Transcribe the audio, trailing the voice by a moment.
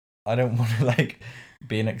I don't want to like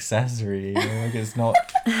be an accessory. You know? Like it's not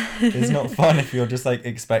fun if you're just like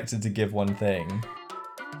expected to give one thing.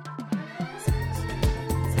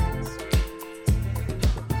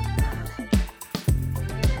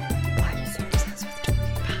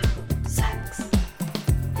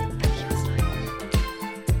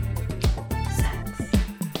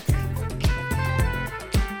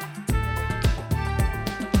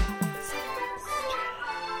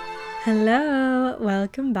 Hello,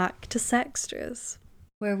 welcome back to Sextras,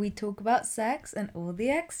 where we talk about sex and all the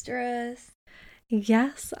extras.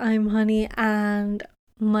 Yes, I'm Honey, and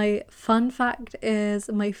my fun fact is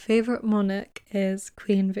my favourite monarch is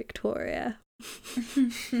Queen Victoria.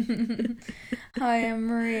 Hi, I'm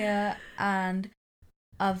Maria, and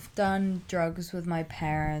I've done drugs with my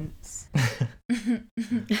parents.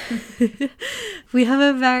 We have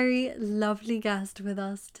a very lovely guest with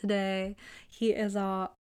us today. He is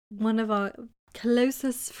one of our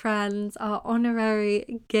closest friends, our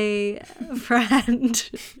honorary gay friend.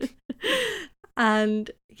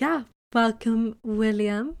 And yeah, welcome,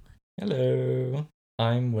 William. Hello,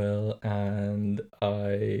 I'm Will, and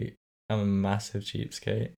I am a massive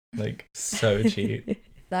cheapskate. Like, so cheap.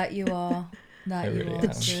 That you are. I really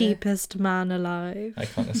the am. cheapest man alive. I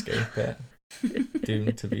can't escape it.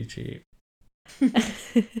 Doomed to be cheap.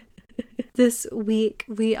 This week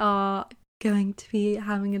we are going to be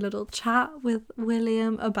having a little chat with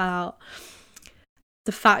William about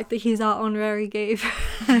the fact that he's our honorary gay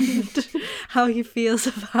friend, how he feels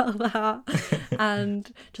about that,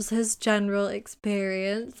 and just his general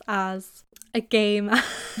experience as a gay man.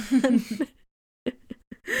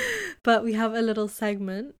 But we have a little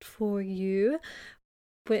segment for you,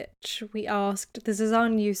 which we asked, this is our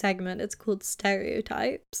new segment, it's called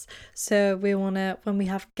Stereotypes. So we want to, when we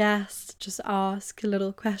have guests, just ask a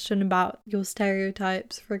little question about your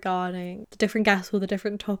stereotypes regarding the different guests or the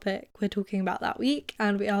different topic we're talking about that week.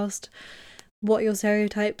 And we asked what your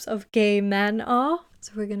stereotypes of gay men are.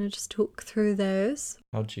 So we're going to just talk through those.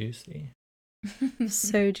 How juicy.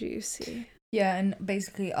 So juicy. Yeah, and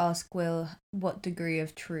basically ask Will what degree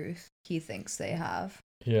of truth he thinks they have.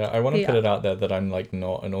 Yeah, I want to put it out there that I'm like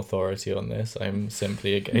not an authority on this. I'm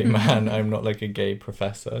simply a gay man. I'm not like a gay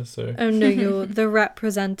professor, so... Oh no, you're the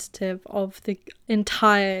representative of the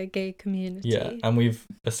entire gay community. Yeah, and we've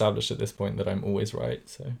established at this point that I'm always right,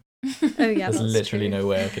 so... Oh yeah, there's literally true. no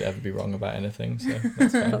way I could ever be wrong about anything, so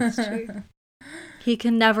that's fine. That's true. He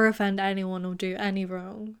can never offend anyone or do any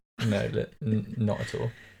wrong. No, not at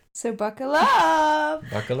all. So buckle up!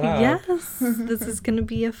 Buckle up! Yes, this is going to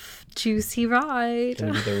be a juicy ride. It's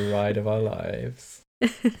going to be the ride of our lives.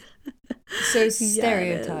 So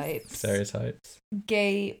stereotypes. Stereotypes.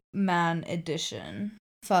 Gay man edition.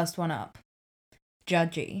 First one up.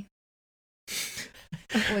 Judgy.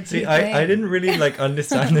 See, I didn't really like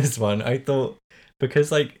understand this one. I thought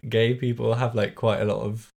because like gay people have like quite a lot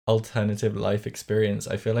of alternative life experience,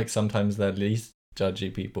 I feel like sometimes they're least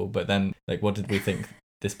judgy people, but then like what did we think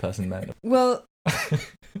this person meant? Well,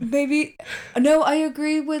 maybe no, I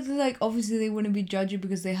agree with like obviously they wouldn't be judgy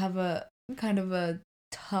because they have a kind of a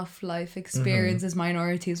tough life experience as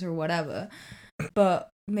minorities or whatever, but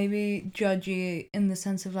maybe judgy in the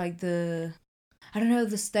sense of like the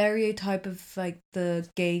stereotype of like the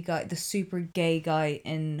gay guy, the super gay guy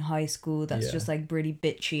in high school that's just like really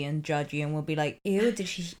bitchy and judgy and will be like, ew,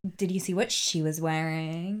 did you see what she was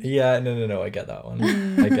wearing? Yeah, no, I get that one.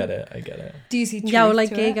 I get it. Do you see truth or like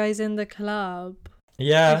to gay it? guys in the club.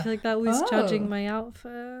 Yeah. I feel like that was judging my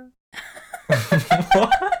outfit.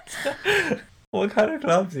 What kind of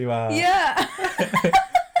clubs are you at? Yeah.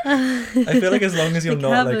 I feel like as long as you're Like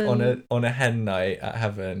not Heaven. like on a hen night at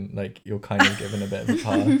Heaven, like you're kind of given a bit of a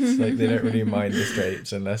pass. Like they don't really mind the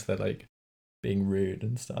straights unless they're like being rude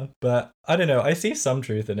and stuff. But I don't know, I see some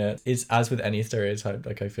truth in it. It's as with any stereotype,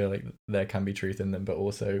 like I feel like there can be truth in them, but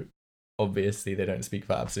also obviously they don't speak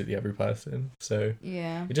for absolutely every person. So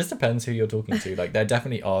Yeah. it just depends who you're talking to. Like there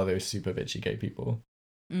definitely are those super bitchy gay people.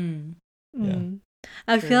 Yeah.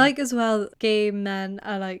 I True. feel like as well gay men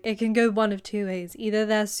are like, it can go one of two ways. Either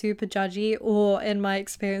they're super judgy, or in my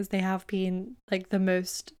experience they have been like the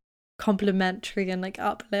most complimentary and like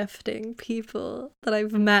uplifting people that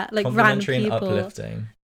I've met, like random Complimentary people and uplifting.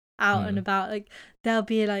 out and about. Like they'll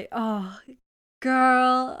be like, oh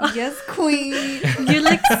girl, Yes, queen. you're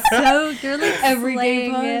like Every gay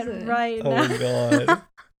slaying person. it right now. Oh god.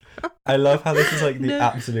 I love how this is like the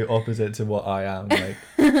absolute opposite to what I am. Like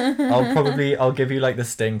I'll give you like the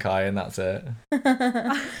stink eye and that's it.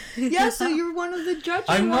 Yeah, so you're one of the judgy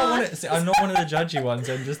I'm ones. I'm not one of the judgy ones.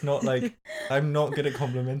 I'm just not like, I'm not good at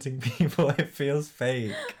complimenting people. It feels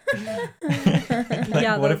fake. Like,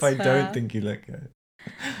 Yeah, what if I that's fair. don't think you look good?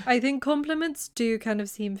 I think compliments do kind of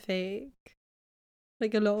seem fake,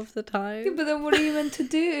 like a lot of the time. But then what are you meant to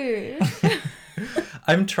do?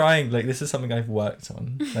 I'm trying, like, this is something I've worked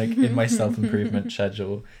on, like, in my self-improvement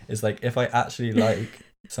schedule, is like, if I actually like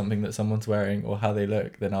something that someone's wearing or how they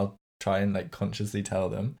look, then I'll try and like consciously tell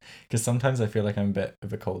them, because sometimes I feel like I'm a bit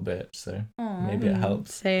of a cold bitch, so maybe it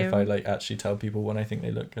helps if I like actually tell people when I think they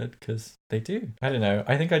look good, because they do. I don't know,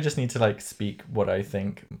 I think I just need to like speak what I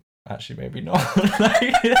think. Actually, maybe not.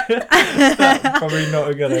 That's probably not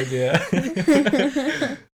a good idea.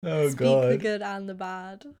 Oh Speak god. the good and the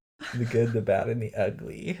bad. The good, the bad, and the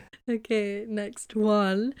ugly. Okay, next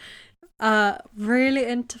one. Really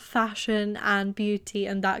into fashion and beauty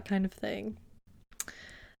and that kind of thing.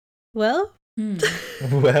 Well,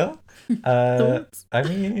 Well, thoughts? I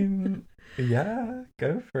mean, yeah,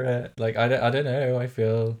 go for it. Like, I don't know. I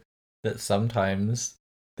feel that sometimes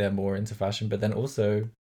they're more into fashion, but then also,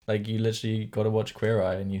 like, you literally got to watch Queer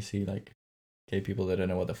Eye and you see like gay people that don't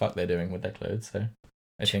know what the fuck they're doing with their clothes. So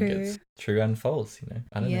I think it's true and false. You know,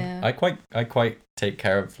 I don't know. I quite take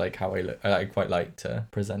care of like how I look. I quite like to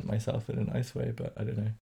present myself in a nice way, but I don't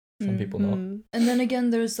know. Some people not. And then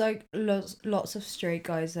again, there's like lots of straight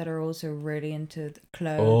guys that are also really into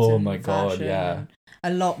clothes. Oh and my god, yeah.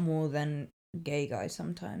 A lot more than gay guys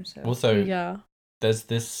sometimes. So. Also, yeah, there's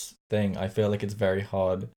this thing. I feel like it's very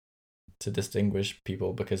hard to distinguish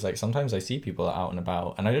people, because like sometimes I see people out and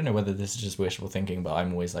about, and I don't know whether this is just wishful thinking, but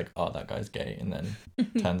I'm always like, oh, that guy's gay, and then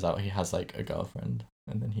turns out he has like a girlfriend,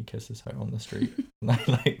 and then he kisses her on the street, and I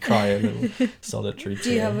like cry a little solitary tear.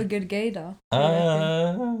 Do you have a good gaydar?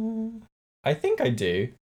 I think I do,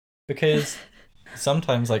 because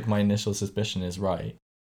sometimes like my initial suspicion is right,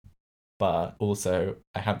 but also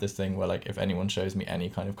I have this thing where like if anyone shows me any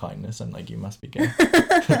kind of kindness, I'm like, you must be gay.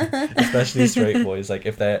 Especially straight boys, like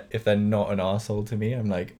if they're not an arsehole to me, I'm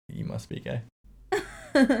like, you must be gay.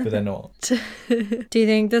 But they're not. Do you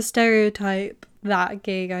think the stereotype that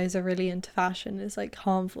gay guys are really into fashion is like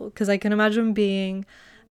harmful? Because I can imagine being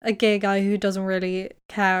a gay guy who doesn't really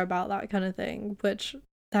care about that kind of thing, which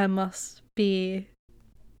there must be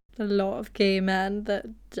a lot of gay men that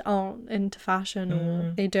aren't into fashion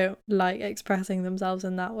or they don't like expressing themselves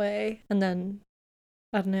in that way. And then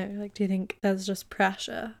I don't know, like, do you think there's just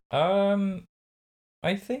pressure?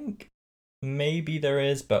 I think maybe there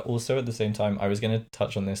is, but also at the same time, I was going to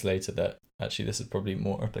touch on this later, that actually this is probably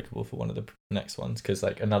more applicable for one of the next ones, because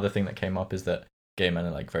like another thing that came up is that gay men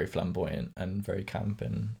are like very flamboyant and very camp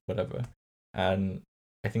and whatever, and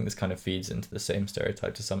I think this kind of feeds into the same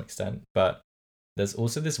stereotype to some extent. But there's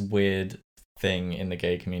also this weird thing in the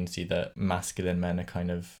gay community that masculine men are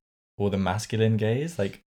kind of, or the masculine gays,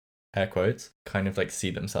 like air quotes, kind of like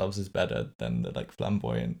see themselves as better than the like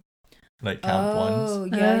flamboyant like camp ones. Oh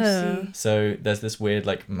yeah, I see. So there's this weird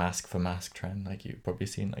like mask for mask trend, like you've probably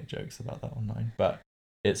seen like jokes about that online, but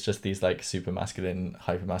it's just these like super masculine,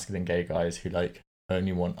 hyper masculine gay guys who like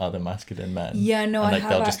only want other masculine men. Yeah, no, and I like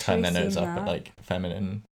have they'll just turn their nose seen up that. at like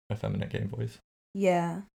effeminate gay boys.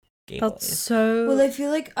 Yeah. Gay That's boys. so Well, I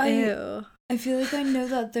feel like ew. I feel like I know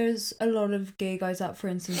that there's a lot of gay guys that, for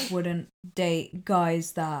instance, wouldn't date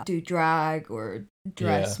guys that do drag or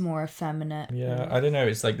dress more effeminate. Yeah, I don't know.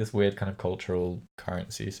 It's like this weird kind of cultural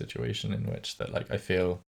currency situation in which that like I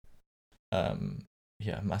feel,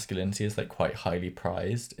 masculinity is like quite highly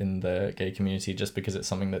prized in the gay community, just because it's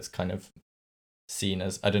something that's kind of seen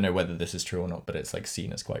as, I don't know whether this is true or not, but it's like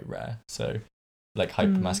seen as quite rare. So like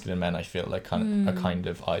hyper masculine men, I feel like are kind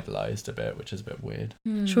of idolized a bit, which is a bit weird.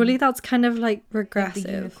 Surely that's kind of like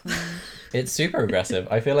regressive. It's super regressive.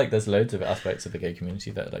 I feel like there's loads of aspects of the gay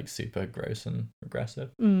community that are like super gross and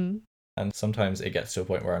regressive. And sometimes it gets to a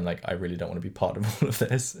point where I'm like, I really don't want to be part of all of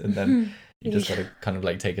this. And then you just got to kind of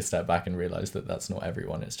like take a step back and realize that that's not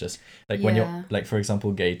everyone. It's just like when you're like, for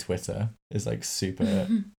example, gay Twitter is like super,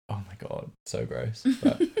 oh my God, so gross.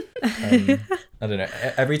 But I don't know.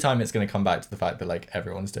 Every time it's going to come back to the fact that like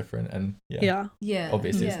everyone's different. And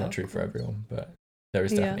obviously it's not true for everyone, but there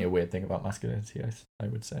is definitely a weird thing about masculinity, I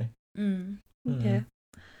would say. Okay.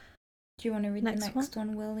 Do you want to read the next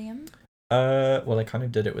one, William? Well, I kind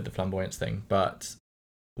of did it with the flamboyance thing, but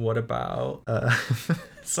what about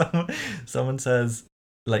someone says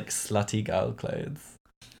like slutty girl clothes?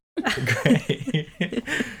 Great.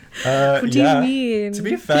 What do you mean? To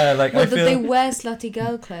be fair, like I feel that they wear slutty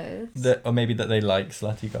girl clothes, or maybe that they like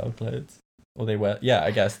slutty girl clothes, or they wear. Yeah,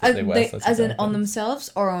 I guess that they wear slutty as in girl on clothes. themselves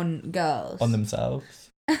or on girls. On themselves.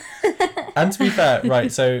 And to be fair, right,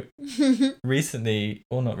 so recently,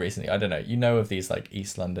 or not recently, I don't know, you know of these like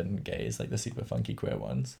East London gays, like the super funky queer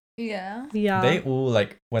ones. Yeah. Yeah. They all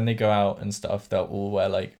like, when they go out and stuff, they'll all wear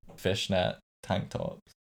like fishnet tank tops.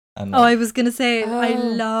 And Oh, I like, was gonna say I Oh.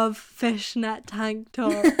 love fishnet tank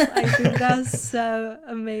tops. I think they're so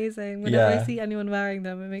amazing. Whenever I Yeah. see anyone wearing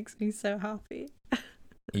them, it makes me so happy.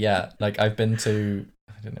 yeah, like I've been to,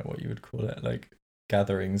 I don't know what you would call it, like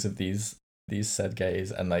gatherings of these said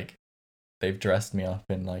gays, and like they've dressed me up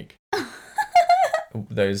in like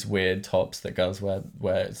those weird tops that girls wear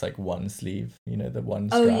where it's like one sleeve, you know, the one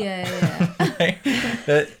strap. Oh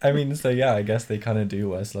yeah. I mean, so yeah, I guess they kind of do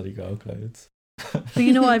wear slutty girl clothes. But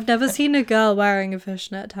you know what? I've never seen a girl wearing a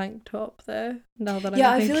fishnet tank top though. Now that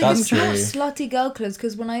Yeah, I'm I feel thinking like That's it's not true. slutty girl clothes,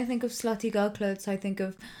 because when I think of slutty girl clothes, I think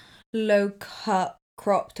of low cut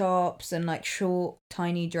crop tops and like short,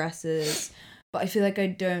 tiny dresses. But I feel like I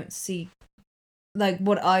don't see like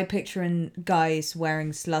what I picture in guys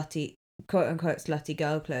wearing slutty, quote unquote, slutty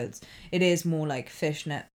girl clothes. It is more like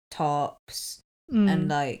fishnet tops and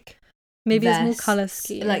like maybe it's more vests, colour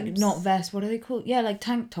schemes. like not vests. What are they called? Yeah, like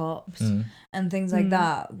tank tops and things like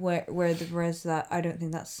that. Whereas that I don't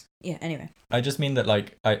think that's Anyway, I just mean that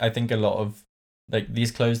like I think a lot of like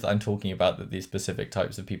these clothes that I'm talking about that these specific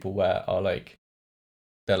types of people wear are like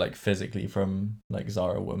they're like physically from like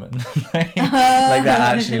Zara women. like they're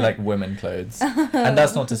actually like women clothes. And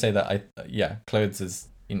that's not to say that clothes is,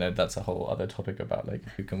 you know, that's a whole other topic about like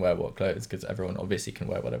who can wear what clothes, because everyone obviously can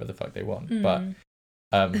wear whatever the fuck they want. But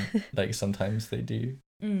like sometimes they do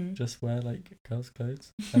just wear like girls'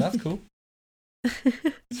 clothes, and that's cool.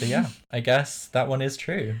 So yeah, I guess that one is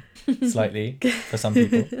true, slightly, for some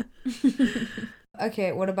people.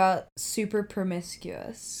 Okay, what about super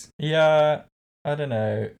promiscuous? Yeah, I don't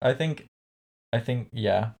know. I think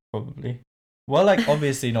yeah, probably. Well, like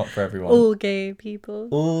obviously not for everyone. All gay people.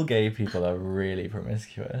 All gay people are really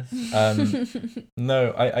promiscuous.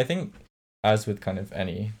 No, I think as with kind of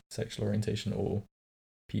any sexual orientation or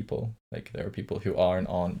people, like there are people who are and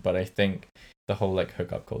aren't, but I think the whole like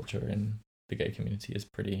hookup culture in the gay community is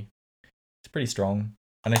pretty strong.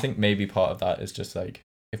 And I think maybe part of that is just like,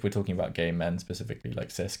 if we're talking about gay men specifically,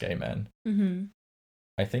 like cis gay men,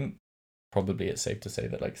 I think probably it's safe to say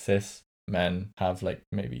that like cis men have like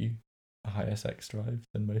maybe a higher sex drive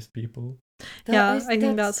than most people. I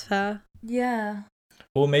think that's fair. Yeah.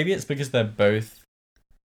 Or maybe it's because they're both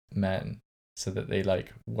men, so that they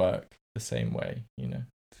like work the same way, you know?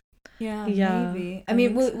 Yeah, maybe. I that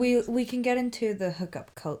mean, makes we can get into the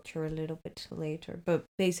hookup culture a little bit later, but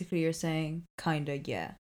basically you're saying kinda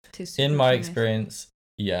to super In my promiscuous. experience,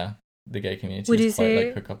 yeah, the gay community Would you is quite say-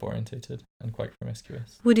 like hookup orientated and quite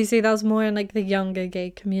promiscuous. Would you say that's more in like the younger gay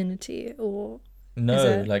community, or No,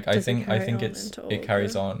 it- like I does it think carry on it's into it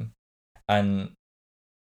carries older? on, and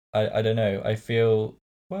I don't know. I feel,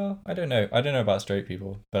 well, I don't know about straight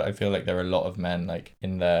people, but I feel like there are a lot of men like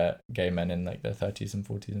gay men in like their 30s and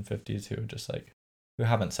 40s and 50s who are just like who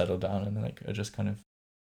haven't settled down and like are just kind of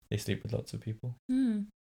they sleep with lots of people.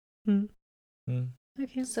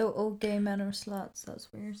 Okay. So all gay men are sluts,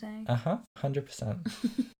 that's what you're saying? 100%.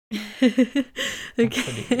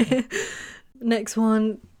 Okay. Next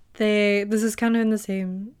one, this is kind of in the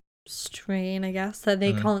same strain, I guess, that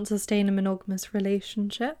they can't sustain a monogamous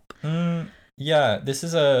relationship. Yeah, this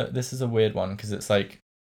is a weird one because it's like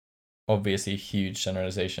obviously a huge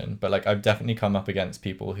generalization, but like I've definitely come up against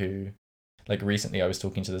people who, like recently I was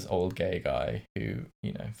talking to this old gay guy who,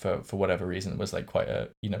 you know, for whatever reason was like quite a,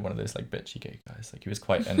 you know, one of those like bitchy gay guys. Like he was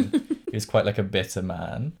quite like a bitter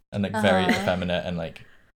man and like very effeminate and like,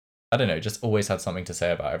 I don't know, just always had something to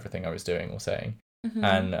say about everything I was doing or saying.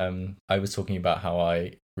 And I was talking about how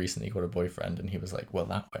I recently got a boyfriend, and he was like, well,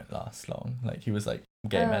 that won't last long. Like he was like,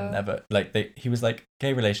 gay men never, like he was like,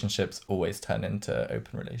 gay relationships always turn into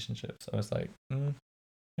open relationships. I was like,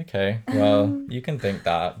 okay, well, you can think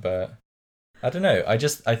that, but I don't know. I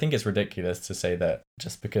think it's ridiculous to say that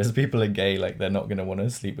just because people are gay, like they're not going to want to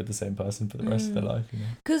sleep with the same person for the rest of their life, you know?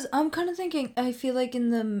 Because I'm kind of thinking, I feel like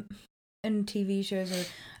in TV shows, or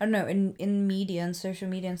I don't know, in media and social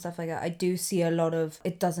media and stuff like that, I do see a lot of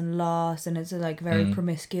it doesn't last and it's like very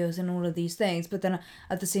promiscuous and all of these things. But then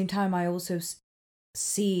at the same time, I also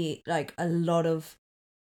see like a lot of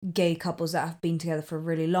gay couples that have been together for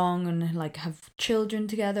really long and like have children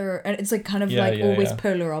together, and it's like kind of always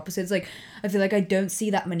polar opposites. Like I feel like I don't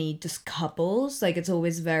see that many just couples. Like it's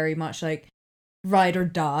always very much like ride or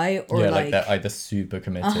die, or like they're either super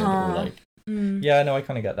committed or like yeah, no, I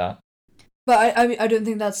kind of get that. But I don't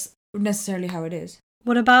think that's necessarily how it is.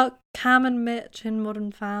 What about Cam and Mitch in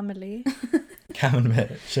Modern Family? Cam and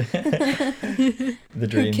Mitch. The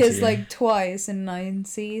dream Who kissed team. like twice in 9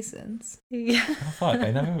 seasons. Yeah. Oh fuck,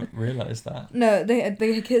 I never realised that. No,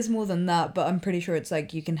 they kiss more than that, but I'm pretty sure it's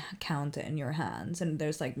like you can count it in your hands, and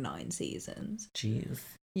there's like 9 seasons. Jeez.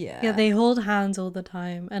 Yeah, they hold hands all the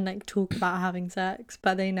time and like talk about having sex,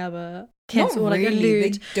 but they never kiss Not or like really.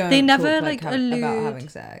 allude. They don't They never talk, like about allude. having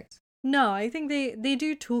sex. No, I think they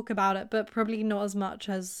do talk about it, but probably not as much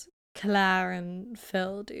as Claire and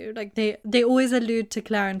Phil do. Like they always allude to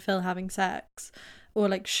Claire and Phil having sex, or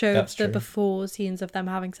like show That's the true. before scenes of them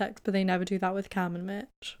having sex, but they never do that with Cam and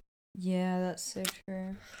Mitch. Yeah, that's so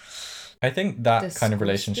true. I think that kind of Disgusting.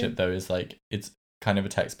 relationship though is like, it's kind of a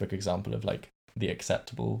textbook example of like the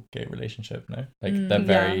acceptable gay relationship. No, like they're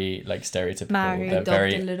very like stereotypical. Married, they're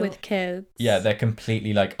very with kids. Yeah, they're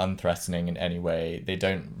completely like unthreatening in any way. They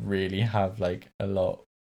don't really have like a lot.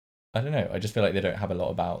 I don't know. I just feel like they don't have a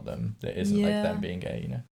lot about them that isn't like them being gay, you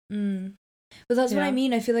know. But that's what I Yeah.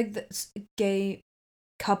 mean. I feel like gay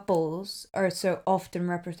couples are so often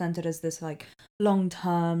represented as this like long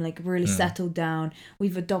term, like really settled down.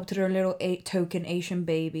 We've adopted our little token Asian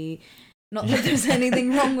baby. Not that there's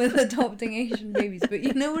anything wrong with adopting Asian babies, but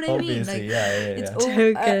you know what I mean. Like, it's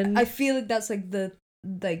token. I feel like that's like the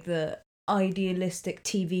idealistic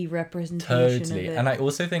TV representation. Totally. Of it. And I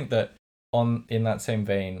also think that in that same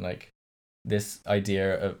vein, like this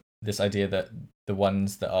idea that the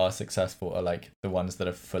ones that are successful are like the ones that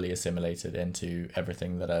are fully assimilated into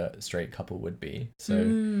everything that a straight couple would be. So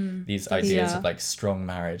these ideas of like strong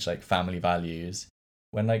marriage, like family values,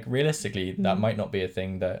 when like realistically that might not be a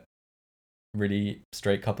thing that really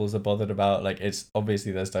straight couples are bothered about. Like, it's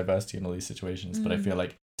obviously there's diversity in all these situations, but I feel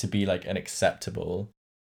like to be like an acceptable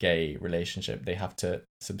gay relationship, they have to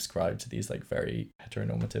subscribe to these like very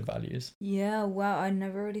heteronormative values. Yeah, wow, I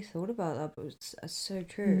never really thought about that, but it's so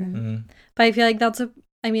true. But I feel like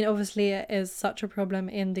obviously it is such a problem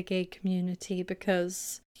in the gay community,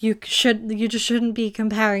 because you just shouldn't be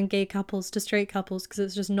comparing gay couples to straight couples, because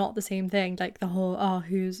it's just not the same thing. Like the whole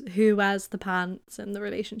who wears the pants in the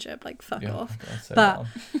relationship, like fuck off. But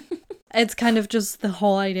it's kind of just the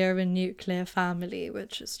whole idea of a nuclear family,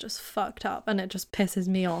 which is just fucked up, and it just pisses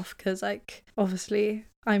me off, because like obviously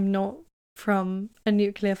I'm not from a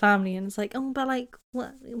nuclear family, and it's like, oh, but like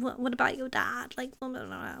what about your dad, like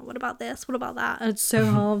what about this, what about that, and it's so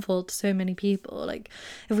harmful to so many people. Like,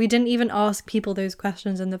 if we didn't even ask people those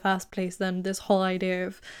questions in the first place, then this whole idea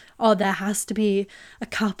of there has to be a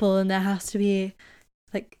couple and there has to be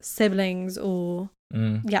like siblings, or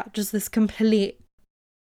just this complete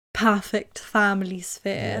perfect family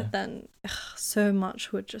sphere, then so much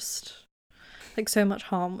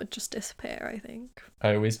harm would just disappear, I think.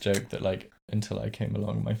 I always joke that like until I came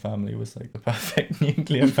along, my family was like the perfect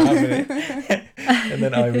nuclear family. And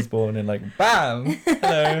then I was born and like bam,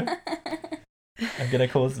 hello, I'm gonna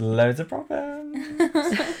cause loads of problems.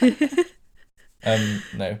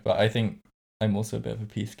 No, but I think I'm also a bit of a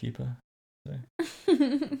peacekeeper, so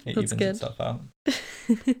it evens itself out.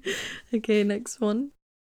 Okay, next one.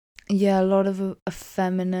 Yeah, a lot of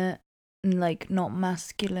effeminate, like not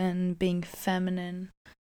masculine, being feminine.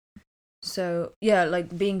 So yeah,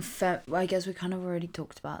 like being I guess we kind of already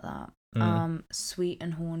talked about that. Sweet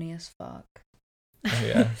and horny as fuck. Oh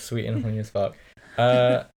yeah, sweet and horny as fuck.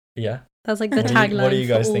 Yeah. That's like the tagline. What do you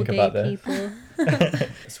guys for think all about gay this? people.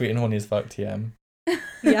 Sweet and horny as fuck TM.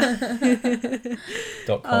 Yeah.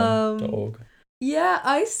 .com.org. Yeah,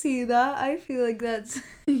 I see that. I feel like that's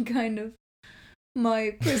kind of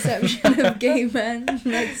my perception of gay men,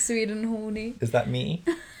 like sweet and horny. Is that me?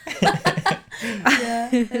 Yeah,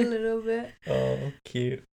 a little bit. Oh,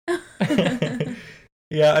 cute.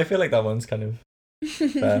 Yeah, I feel like that one's kind of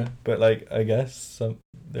fair, but like I guess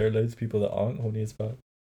there are loads of people that aren't horny as fuck,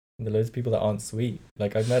 and there are loads of people that aren't sweet.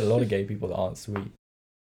 Like, I've met a lot of gay people that aren't sweet.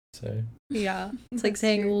 So yeah, it's like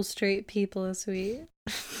saying all straight people are sweet.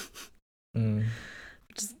 Which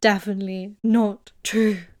is definitely not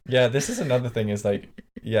true. Yeah, this is another thing, is like,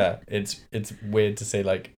 yeah, it's weird to say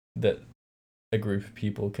like that a group of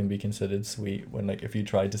people can be considered sweet when like if you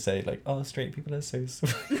tried to say like, oh, straight people are so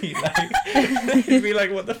sweet, like you'd be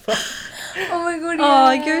like, what the fuck? Oh my god,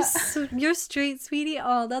 yeah. Oh, you're straight, sweetie.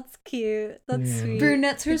 Oh, that's cute. That's sweet.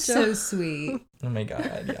 Brunettes are so sweet. Oh my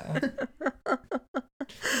god, yeah.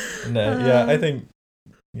 No, yeah, I think,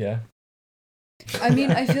 yeah. I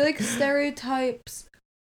mean, I feel like stereotypes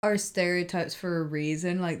are stereotypes for a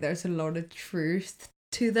reason. Like, there's a lot of truth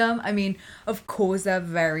to them. I mean, of course, they're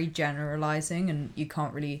very generalizing, and you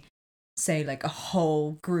can't really say like a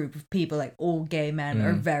whole group of people, like all gay men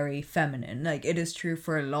are very feminine. Like, it is true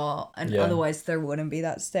for a lot, and otherwise there wouldn't be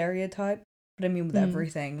that stereotype. But I mean, with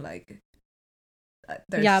everything, like,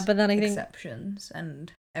 there's but then I think exceptions,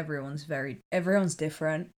 and everyone's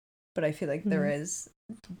different. But I feel like there is.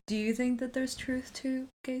 Do you think that there's truth to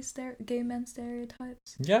gay men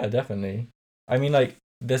stereotypes? Yeah, definitely. I mean, like,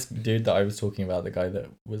 this dude that I was talking about, the guy that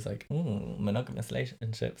was like, monogamous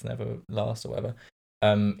relationships never last or whatever,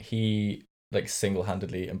 he like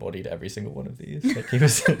single-handedly embodied every single one of these. Like he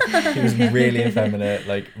was really effeminate,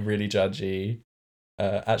 like really judgy.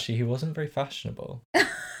 Actually, he wasn't very fashionable.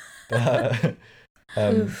 But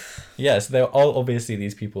yeah, so they're all obviously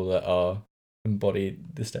these people that are embody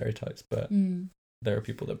the stereotypes, but there are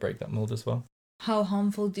people that break that mold as well. How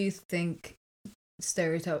harmful do you think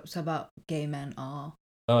stereotypes about gay men are?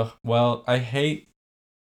 Oh, well, I hate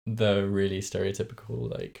the really stereotypical,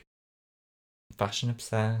 like, fashion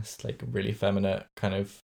obsessed, like, really effeminate kind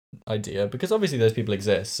of idea, because obviously those people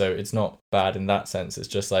exist, so it's not bad in that sense. It's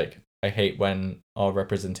just like, I hate when our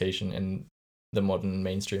representation in the modern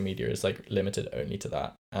mainstream media is like limited only to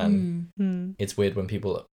that, and it's weird when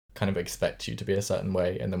people kind of expect you to be a certain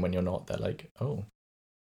way, and then when you're not, they're like, oh,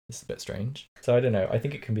 this is a bit strange. So I don't know, I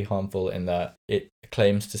think it can be harmful in that it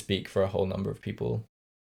claims to speak for a whole number of people,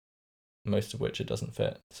 most of which it doesn't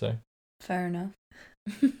fit. So fair enough.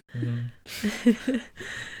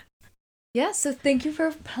 Yeah, so thank you for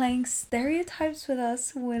playing stereotypes with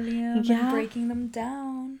us, William, and breaking them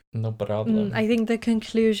down. No problem. I think the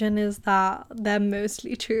conclusion is that they're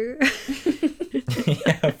mostly true.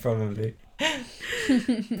 Yeah, probably.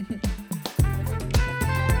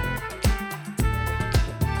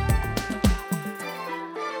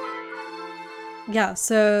 Yeah,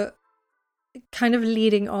 so kind of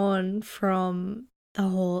leading on from the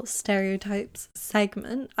whole stereotypes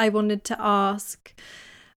segment, I wanted to ask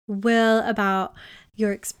Will about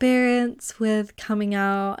your experience with coming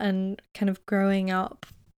out and kind of growing up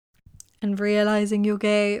and realizing you're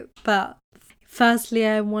gay. But firstly,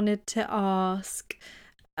 I wanted to ask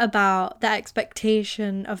about the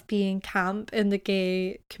expectation of being camp in the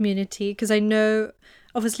gay community, because I know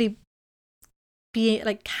obviously being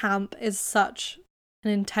like camp is such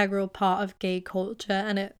an integral part of gay culture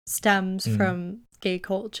and it stems from gay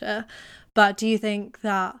culture. But do you think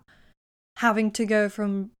that having to go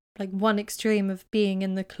from like one extreme of being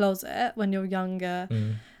in the closet when you're younger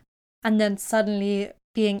and then suddenly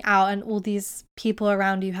being out and all these people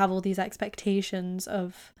around you have all these expectations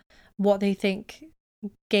of what they think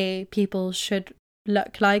gay people should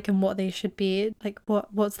look like and what they should be, like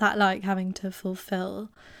what's that like, having to fulfill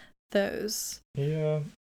those? Yeah,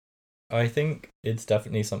 I think it's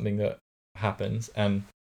definitely something that happens, and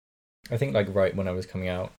I think like right when I was coming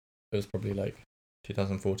out, it was probably like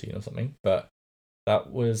 2014 or something, but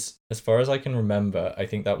that was, as far as I can remember, I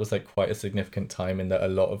think that was like quite a significant time in that a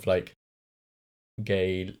lot of like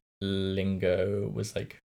gay lingo was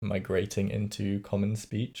like migrating into common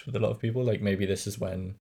speech with a lot of people. Like maybe this is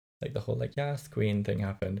when like the whole like yes queen thing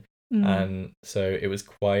happened, and so it was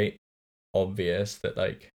quite obvious that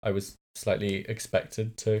like I was slightly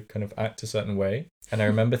expected to kind of act a certain way. And I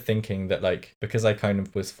remember thinking that like because I kind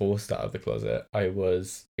of was forced out of the closet, it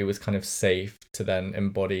was kind of safe to then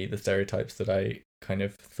embody the stereotypes that I kind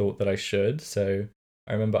of thought that I should. So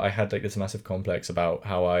I remember I had like this massive complex about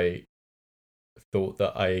how I thought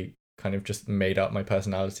that I kind of just made up my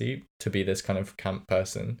personality to be this kind of camp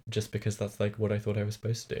person just because that's like what I thought I was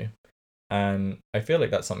supposed to do. And I feel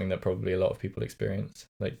like that's something that probably a lot of people experience,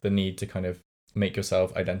 like the need to kind of make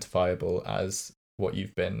yourself identifiable as what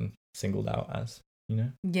you've been singled out as, you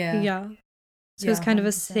know? Yeah. So it's kind of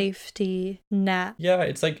a safety net. Yeah,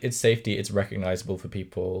 it's like, it's safety, it's recognizable for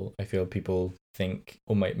people. I feel people think,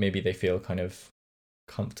 or maybe they feel kind of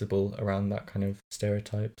comfortable around that kind of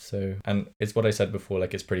stereotype. So, and it's what I said before,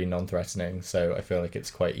 like it's pretty non-threatening. So I feel like it's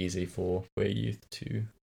quite easy for queer youth to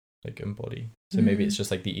like embody. So maybe it's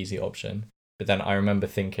just like the easy option. But then I remember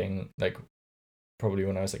thinking like probably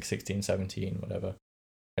when I was like 16, 17, whatever,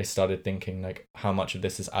 I started thinking like how much of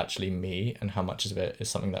this is actually me and how much of it is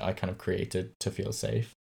something that I kind of created to feel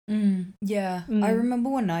safe. I remember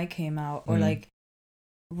when I came out, or like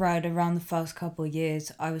right around the first couple of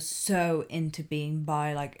years, I was so into being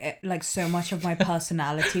bi, like so much of my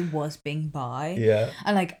personality was being bi.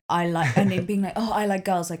 And like and it being like, oh, I like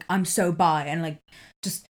girls, like I'm so bi, and like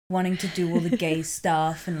just wanting to do all the gay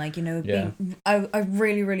stuff, and like, you know, being I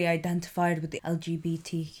really, really identified with the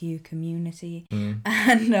LGBTQ community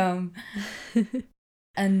and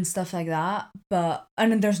and stuff like that. But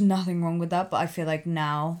and there's nothing wrong with that, but I feel like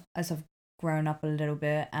now, as I've grown up a little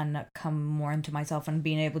bit and come more into myself and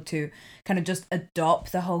being able to kind of just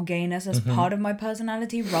adopt the whole gayness as part of my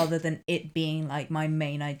personality rather than it being like my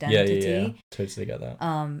main identity. Yeah. Totally get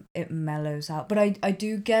that. It mellows out. But I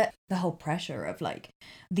do get the whole pressure of like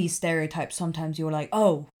these stereotypes. Sometimes you're like,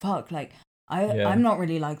 oh fuck, like I'm not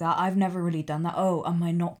really like that. I've never really done that. Oh, am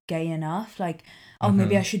I not gay enough? Like, oh,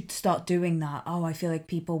 maybe I should start doing that. Oh, I feel like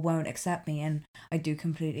people won't accept me. And I do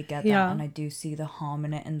completely get that. And I do see the harm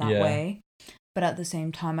in it in that way. But at the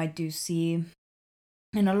same time, I do see,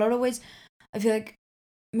 in a lot of ways, I feel like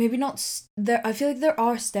maybe not there. I feel like there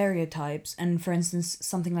are stereotypes. And for instance,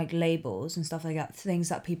 something like labels and stuff like that, things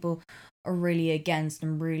that people are really against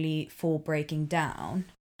and really for breaking down.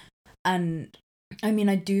 And I mean,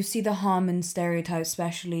 I do see the harm in stereotypes,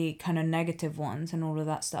 especially kind of negative ones and all of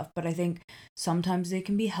that stuff. But I think sometimes they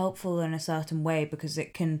can be helpful in a certain way because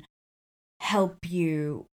it can help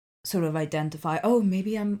you sort of identify, oh,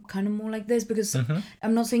 maybe I'm kind of more like this, because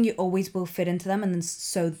I'm not saying you always will fit into them. And then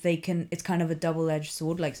so they can, it's kind of a double-edged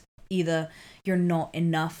sword. Like either you're not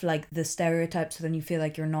enough like the stereotypes, so then you feel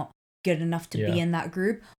like you're not good enough to be in that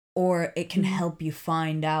group. Or it can help you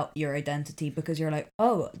find out your identity because you're like,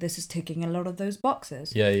 oh, this is ticking a lot of those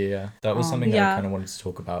boxes. Yeah. That was something I kind of wanted to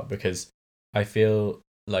talk about because I feel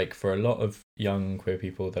like for a lot of young queer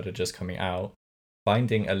people that are just coming out,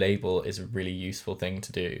 finding a label is a really useful thing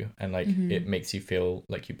to do. And like it makes you feel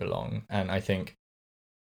like you belong. And I think,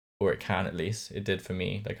 or it can at least, it did for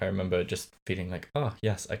me. Like I remember just feeling like, oh,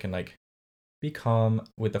 yes, I can like be calm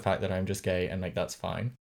with the fact that I'm just gay and like that's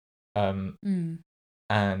fine.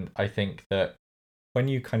 And I think that when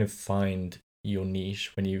you kind of find your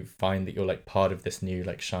niche, when you find that you're like part of this new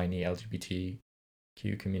like shiny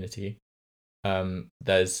LGBTQ community,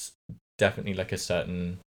 there's definitely like a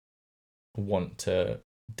certain want to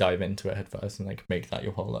dive into it head first and like make that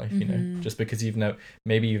your whole life, you know, just because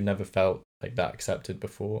maybe you've never felt like that accepted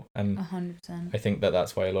before. And 100%. I think that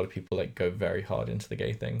that's why a lot of people like go very hard into the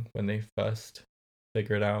gay thing when they first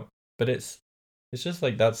figure it out. But it's just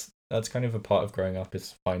like that's kind of a part of growing up,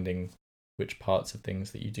 is finding which parts of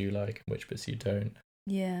things that you do like and which bits you don't.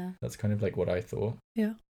 Yeah. That's kind of like what I thought.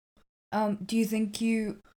 Yeah. Do you think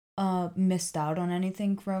you missed out on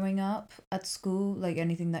anything growing up at school? Like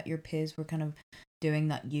anything that your peers were kind of doing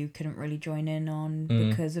that you couldn't really join in on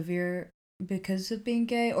because of being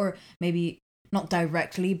gay? Or maybe not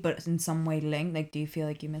directly, but in some way linked? Like, do you feel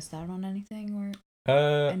like you missed out on anything, or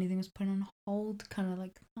anything was put on hold, kind of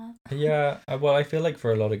like that? Yeah, well, I feel like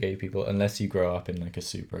for a lot of gay people, unless you grow up in like a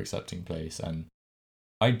super accepting place, and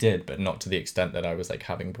I did, but not to the extent that I was like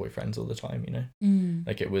having boyfriends all the time, you know?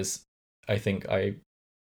 Like it was, I think I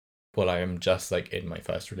am just like in my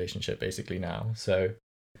first relationship basically now. So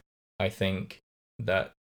I think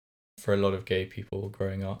that for a lot of gay people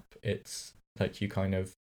growing up, it's like you kind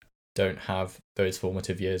of don't have those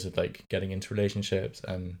formative years of like getting into relationships,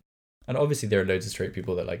 and obviously there are loads of straight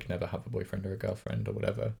people that like never have a boyfriend or a girlfriend or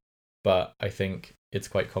whatever. But I think it's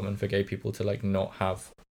quite common for gay people to like not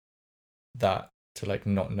have that, to like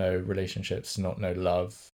not know relationships, not know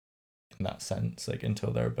love in that sense, like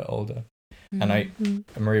until they're a bit older. And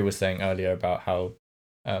Marie was saying earlier about how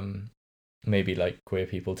maybe like queer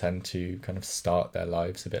people tend to kind of start their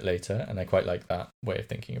lives a bit later, and I quite like that way of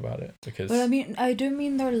thinking about it, because but I mean, I don't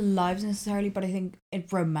mean their lives necessarily, but I think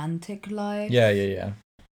romantic life. Yeah.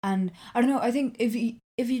 And I don't know, I think if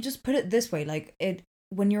you just put it this way, like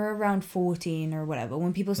when you're around 14 or whatever,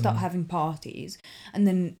 when people start having parties, and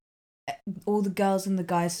then all the girls and the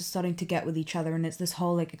guys are starting to get with each other, and it's this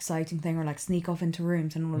whole like exciting thing, or like sneak off into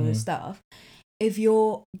rooms and all of this stuff. If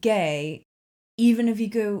you're gay, even if you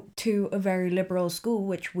go to a very liberal school,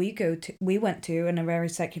 which we went to in a very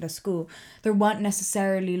secular school, there weren't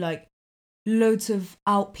necessarily like loads of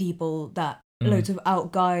out people loads of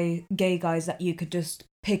out gay guys that you could just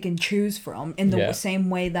pick and choose from in the same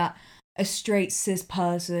way that a straight cis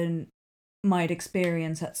person might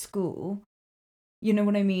experience at school. You know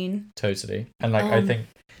what I mean? Totally. And like I think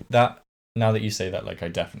that now that you say that, like I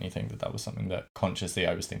definitely think that was something that consciously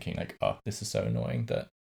I was thinking like, oh, this is so annoying that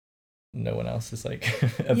no one else is like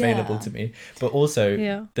available to me. But also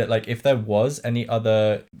that like if there was any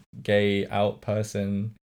other gay out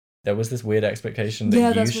person, there was this weird expectation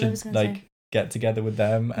that you should like get together with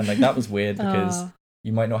them, and like that was weird because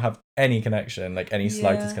you might not have any connection, like any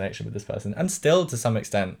slightest connection with this person. And still to some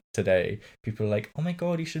extent today, people are like, oh my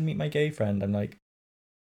god, you should meet my gay friend. I'm like,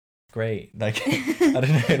 great, like I don't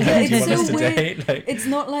know, like, do you want us to date? Like it's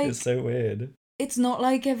not like, it's so weird. It's not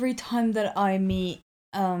like every time that I meet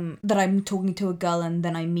that I'm talking to a girl and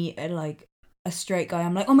then I meet a straight guy,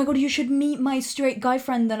 I'm like, oh my god, you should meet my straight guy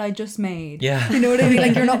friend that I just made. Yeah. You know what I mean?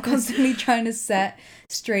 Like you're not constantly trying to set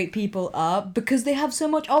straight people up because they have so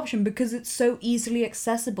much option, because it's so easily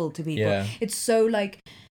accessible to people. It's so like,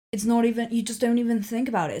 it's not even, you just don't even think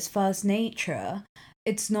about it. It's first nature.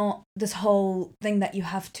 it's not this whole thing that you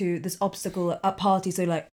have to, this obstacle at parties, so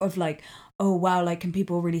like, of like, oh wow, like, can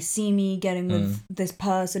people really see me getting with this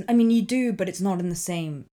person? I mean, you do, but it's not in the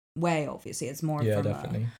same way, obviously. It's more Yeah, from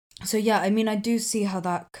definitely. So yeah, I mean, I do see how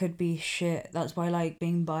that could be shit. That's why, like,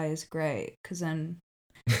 being bi is great, because then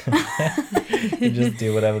You just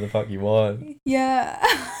do whatever the fuck you want. yeah.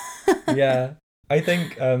 Yeah. I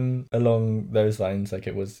think along those lines, like,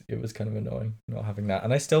 it was kind of annoying not having that.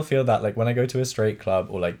 And I still feel that, like, when I go to a straight club,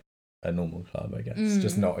 or like a normal club, I guess,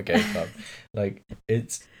 just not a gay club, like,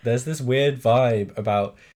 there's this weird vibe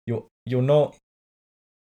about you're not,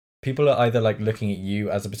 people are either like looking at you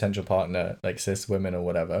as a potential partner, like cis women or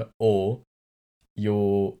whatever, or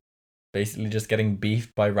you're basically just getting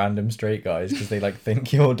beefed by random straight guys because they like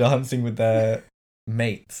think you're dancing with their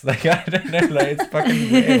mates. Like, I don't know, like, it's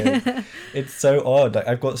fucking weird. It's so odd. Like,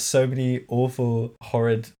 I've got so many awful,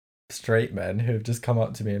 horrid straight men who have just come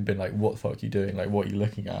up to me and been like, what the fuck are you doing? Like, what are you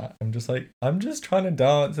looking at? I'm just like, I'm just trying to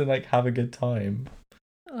dance and like have a good time.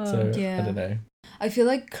 So Yeah. I don't know. I feel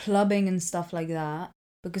like clubbing and stuff like that,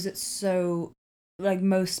 because it's so, like,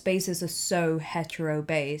 most spaces are so hetero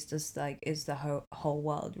based, as like is the whole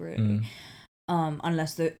world really.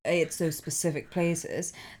 Unless it's those specific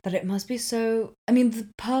places, that it must be so. I mean, the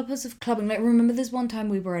purpose of clubbing, like, remember this one time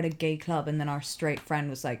we were at a gay club and then our straight friend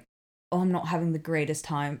was like, oh, I'm not having the greatest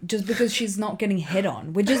time, just because she's not getting hit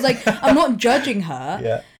on, which is like, I'm not judging her.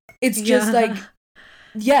 Yeah. It's just like,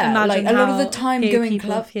 yeah, Imagine like, a lot of how the time gay going people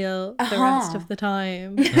club feel the rest of the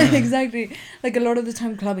time. Exactly. Like, a lot of the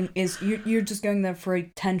time clubbing is you're just going there for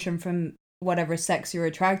attention from whatever sex you're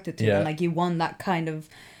attracted to, and like, you want that kind of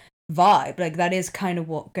vibe. Like, that is kind of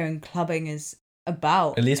what going clubbing is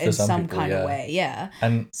about, At least for in some people, kind yeah. of way. Yeah.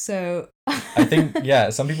 And so I think, yeah,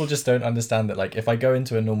 some people just don't understand that, like, if I go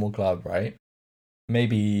into a normal club, right,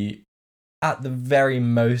 maybe at the very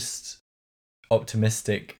most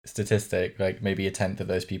optimistic statistic, like, maybe a tenth of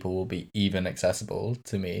those people will be even accessible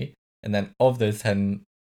to me, and then of those 10%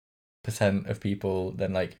 of people,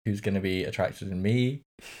 then like, who's going to be attracted to me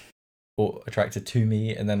or attracted to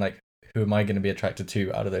me, and then like, who am I going to be attracted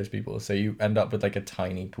to out of those people? So you end up with like a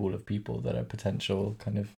tiny pool of people that are potential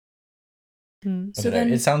kind of So I don't know.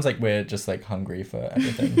 then It sounds like we're just like hungry for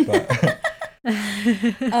everything, but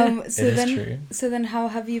so it is then true. so then how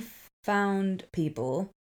have you found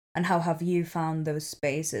people, and how have you found those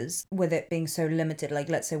spaces with it being so limited? Like,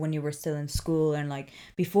 let's say when you were still in school, and like,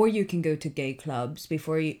 before you can go to gay clubs,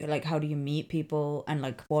 before you, like, how do you meet people, and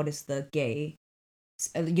like, what is the gay,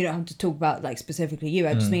 you don't have to talk about like specifically you,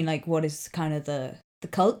 I just mean like, what is kind of the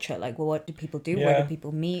culture, like, well, what do people do, where Yeah. do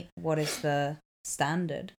people meet, what is the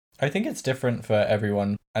standard? I think it's different for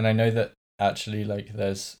everyone, and I know that actually, like,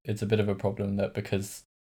 it's a bit of a problem that because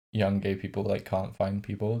young gay people like can't find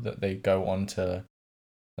people, that they go on to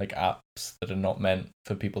like apps that are not meant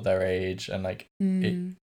for people their age, and like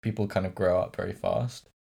people kind of grow up very fast,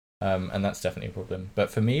 and that's definitely a problem. But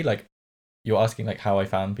for me, like, you're asking like how I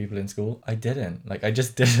found people in school, I didn't, like, I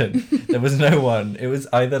just didn't. There was no one. It was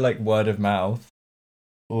either like word of mouth,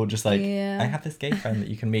 or just like, I have this gay friend that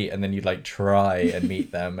you can meet, and then you'd like try and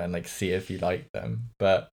meet them and like see if you like them.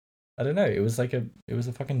 But I don't know, it was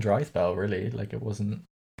a fucking dry spell, really. Like,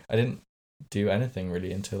 I didn't do anything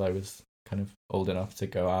really until I was kind of old enough to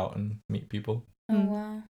go out and meet people. Oh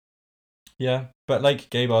wow. Yeah, but like,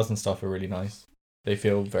 gay bars and stuff are really nice. They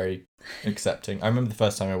feel very accepting. I remember the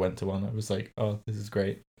first time I went to one, I was like, oh, this is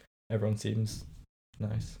great. Everyone seems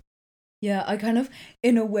nice. Yeah, I kind of,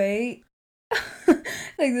 in a way, like,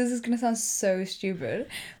 this is gonna sound so stupid.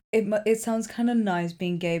 It sounds kind of nice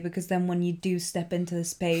being gay, because then when you do step into the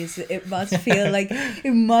space, it must feel like,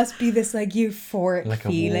 it must be this like euphoric Like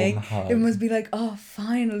feeling. a warm hug. It must be like, oh,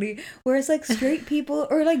 finally. Whereas like straight people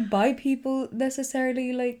or like bi people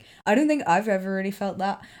necessarily, like, I don't think I've ever really felt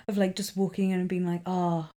that, of like just walking in and being like,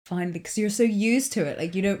 oh, finally, because you're so used to it,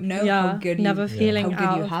 like, you don't know how good never feeling how good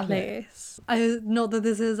out you of have place. Not that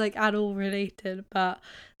this is like at all related, but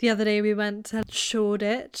the other day we went to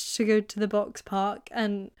Shoreditch to go to the box park,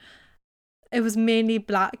 and it was mainly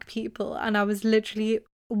black people, and I was literally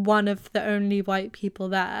one of the only white people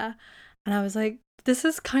there, and I was like, this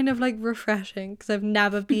is kind of like refreshing, because I've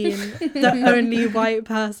never been the only white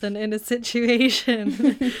person in a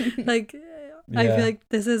situation. Like, I feel like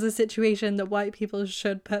this is a situation that white people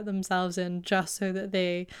should put themselves in, just so that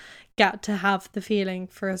they get to have the feeling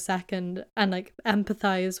for a second and like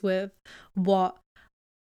empathize with what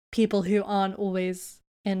people who aren't always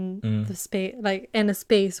in the space, like in a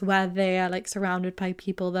space where they are like surrounded by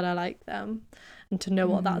people that are like them, and to know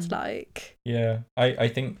what that's like. Yeah, I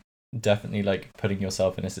think definitely like putting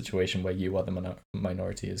yourself in a situation where you are the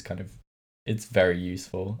minority is kind of it's very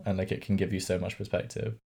useful, and like it can give you so much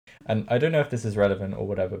perspective. And I don't know if this is relevant or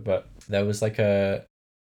whatever, but there was like a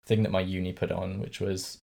thing that my uni put on, which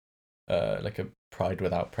was like a Pride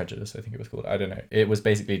Without Prejudice, I think it was called. I don't know. It was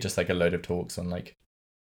basically just like a load of talks on like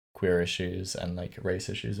queer issues and like race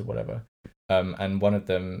issues or whatever. And one of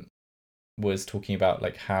them was talking about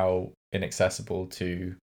like how inaccessible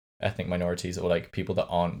to ethnic minorities or like people that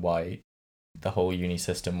aren't white the whole uni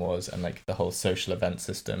system was, and like the whole social event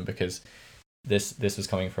system, because this was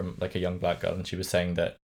coming from like a young black girl, and she was saying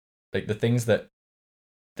that like the things that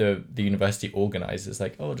the university organizes,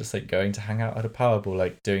 like, oh, just like going to hang out at a pub or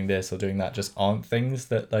like doing this or doing that, just aren't things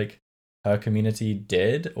that like her community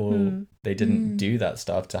did, or they didn't do that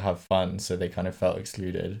stuff to have fun, so they kind of felt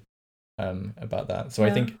excluded about that. So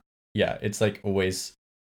I think it's like always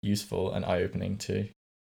useful and eye-opening to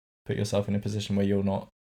put yourself in a position where you're not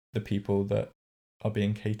the people that are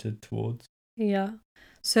being catered towards. Yeah.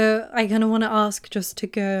 So I kind of want to ask, just to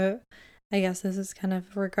go, I guess this is kind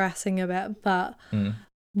of regressing a bit, but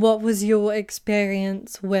what was your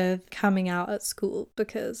experience with coming out at school?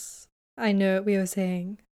 Because I know we were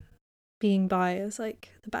saying being bi is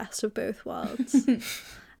like the best of both worlds.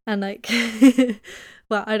 And like,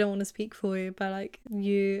 well, I don't want to speak for you, but like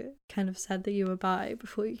you kind of said that you were bi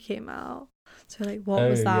before you came out. So like, what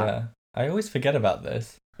was that? Yeah, I always forget about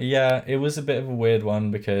this. Yeah, it was a bit of a weird one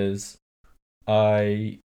because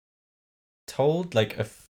I told like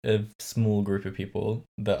a small group of people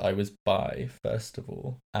that I was bi, first of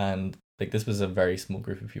all, and like this was a very small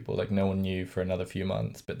group of people, like no one knew for another few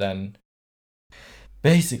months. But then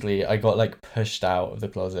basically I got like pushed out of the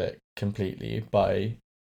closet completely by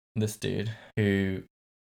this dude who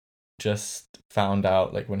just found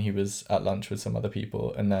out like when he was at lunch with some other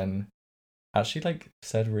people, and then actually like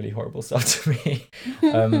said really horrible stuff to me.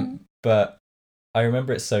 But I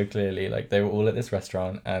remember it so clearly. Like they were all at this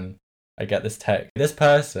restaurant, and I get this text. This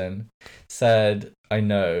person said, I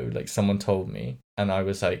know, like someone told me, and I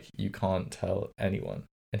was like, you can't tell anyone.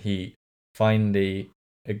 And he finally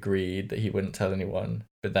agreed that he wouldn't tell anyone,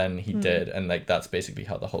 but then he did, and like that's basically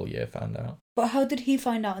how the whole year found out. But how did he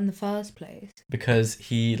find out in the first place? Because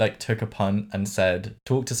he like took a punt and said,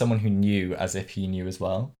 talk to someone who knew as if he knew as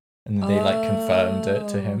well, and they like confirmed it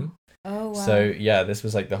to him. Oh wow. So yeah, this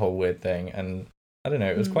was like the whole weird thing, and I don't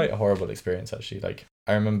know, it was quite a horrible experience actually. Like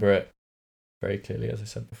I remember it very clearly, as I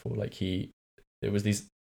said before. Like it was these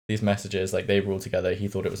messages, like they were all together. He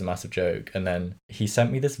thought it was a massive joke, and then he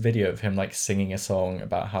sent me this video of him like singing a song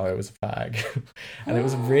about how I was a fag, and it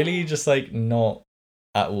was really just like not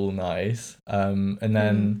at all nice. And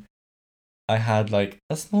then I had like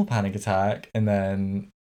a small panic attack, and then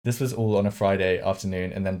this was all on a Friday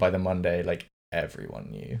afternoon, and then by the Monday, like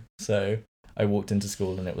everyone knew. So I walked into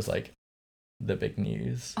school, and it was like the big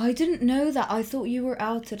news. I didn't know that. I thought you were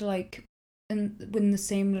outed like in the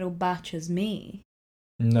same little batch as me.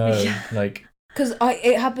 No, like because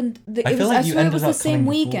it happened. I swear it was the same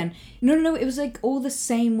weekend. No, it was like all the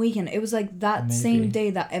same weekend. It was like that same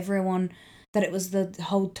day that it was the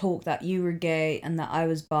whole talk that you were gay and that I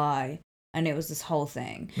was bi, and it was this whole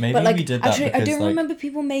thing. Maybe but like, we did that actually, because, I don't like, remember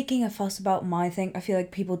people making a fuss about my thing. I feel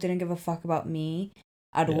like people didn't give a fuck about me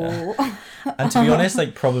at all. And to be honest,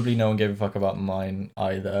 like probably no one gave a fuck about mine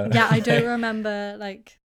either. Yeah, I don't remember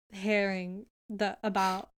like hearing that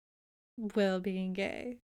about Will being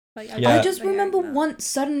gay. Like I just remember once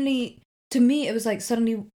suddenly, to me it was like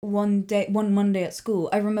suddenly one Monday at school.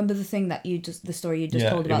 I remember the story you just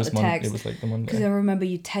told about the text. It was like the Monday. Because I remember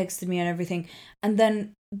you texted me and everything, and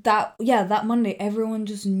then that Monday everyone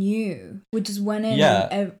just knew. We just went in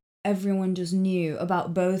and everyone just knew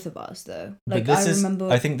about both of us though. Like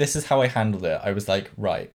I think this is how I handled it. I was like,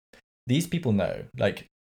 right, these people know, like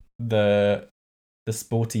the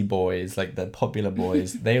sporty boys, like the popular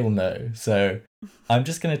boys, they all know. So I'm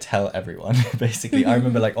just going to tell everyone, basically. I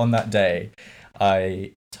remember like on that day,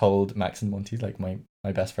 I told Max and Monty, like my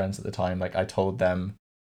best friends at the time, like I told them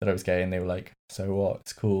that I was gay, and they were like, so what?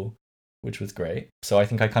 It's cool, which was great. So I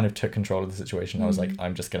think I kind of took control of the situation. I was like,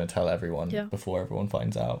 I'm just going to tell everyone before everyone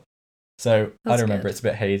finds out. So I don't remember, it's a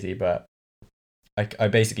bit hazy, but I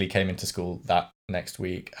basically came into school that next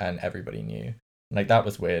week and everybody knew. Like that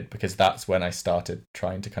was weird because that's when I started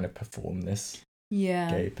trying to kind of perform this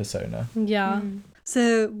gay persona. Yeah.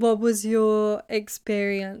 So what was your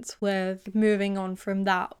experience with moving on from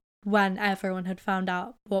that when everyone had found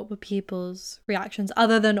out? What were people's reactions,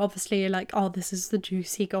 other than obviously like, oh, this is the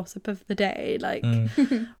juicy gossip of the day? Like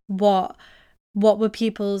what were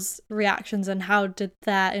people's reactions, and how did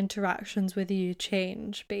their interactions with you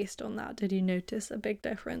change based on that? Did you notice a big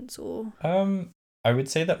difference or? I would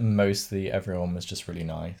say that mostly everyone was just really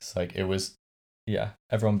nice. Like it was yeah,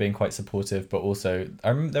 everyone being quite supportive, but also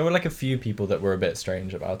there were like a few people that were a bit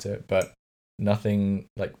strange about it, but nothing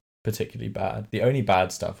like particularly bad. The only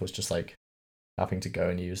bad stuff was just like having to go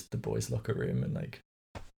and use the boys' locker room and like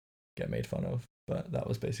get made fun of. But that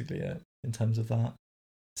was basically it in terms of that.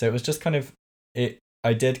 So it was just kind of it.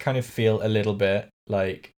 I did kind of feel a little bit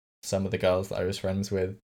like some of the girls that I was friends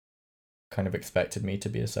with kind of expected me to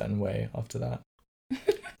be a certain way after that.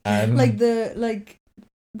 Like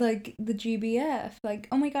the GBF, like,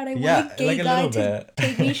 oh my god, I want a gay like a guy little to bit.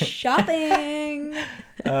 take me shopping.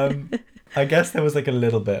 I guess there was like a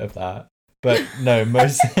little bit of that, but no,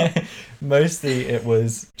 mostly it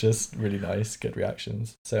was just really nice, good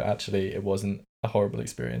reactions. So actually, it wasn't a horrible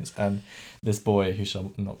experience. And this boy, who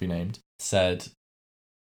shall not be named, said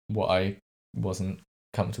what I wasn't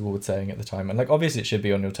comfortable with saying at the time. And like, obviously, it should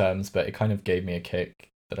be on your terms, but it kind of gave me a kick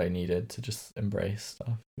that I needed to just embrace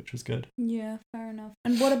stuff, which was good. Yeah, fair enough.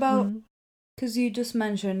 And what about, because you just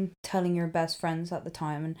mentioned telling your best friends at the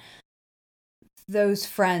time, and those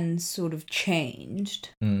friends sort of changed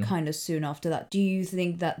kind of soon after that. Do you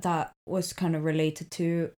think that that was kind of related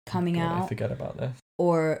to coming out? I forget about this.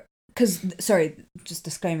 Or, because, sorry, just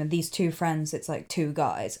disclaimer, these two friends, it's like two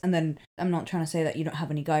guys. And then, I'm not trying to say that you don't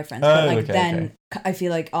have any guy friends, but like then, I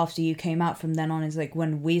feel like after you came out, from then on is like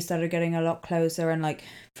when we started getting a lot closer, and like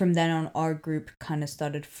from then on our group kind of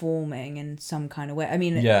started forming in some kind of way. I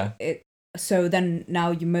mean, yeah. So then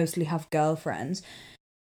now you mostly have girlfriends.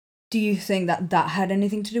 Do you think that that had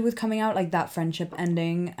anything to do with coming out, like that friendship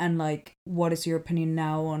ending? And like, what is your opinion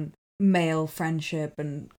now on male friendship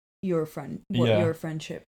and your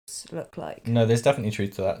friendships look like? No, there's definitely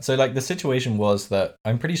truth to that. So like the situation was that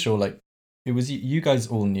I'm pretty sure like it was you guys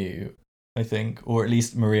all knew, I think, or at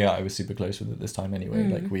least Maria I was super close with at this time anyway.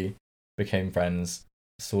 Like we became friends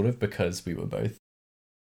sort of because we were both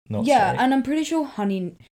not straight. And I'm pretty sure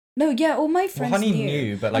Honey. No, yeah, all my friends Honey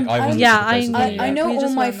knew. but like I wasn't. Yeah, I knew. I know all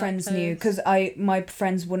my friends knew, because my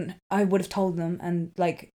friends wouldn't. I would have told them, and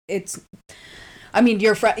like it's. I mean,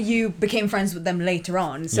 you became friends with them later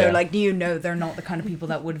on, so like you know they're not the kind of people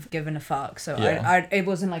that would have given a fuck. So I it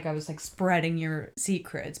wasn't like I was like spreading your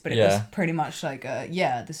secrets, but it was pretty much like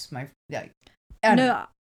this is my like. No.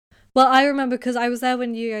 Well, I remember because I was there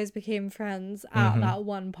when you guys became friends at that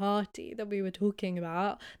one party that we were talking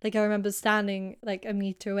about. Like, I remember standing like a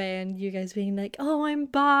meter away and you guys being like, "Oh, I'm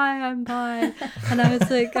bi," and I was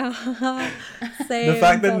like, same. The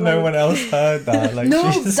fact that no one else heard that, like,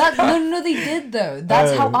 no, they did though.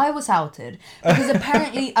 That's how I was outed, because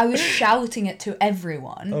apparently I was shouting it to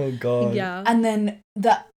everyone. Oh god. Yeah. And then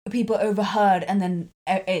that people overheard, and then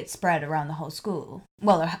it spread around the whole school.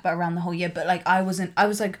 Well, around the whole year, but like I was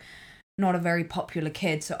like not a very popular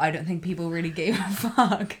kid, so I don't think people really gave a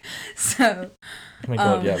fuck. So oh my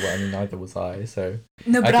god, well, I mean, neither was I, so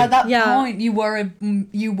no, but at that point you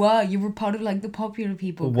were part of like the popular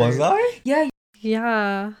people group. Was I?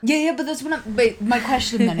 Yeah, but that's what my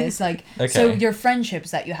question then is like, so your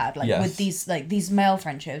friendships that you had, like with these male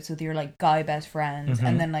friendships with your like guy best friends,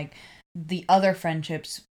 and then like the other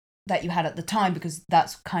friendships that you had at the time, because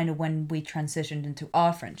that's kind of when we transitioned into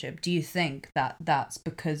our friendship. Do you think that that's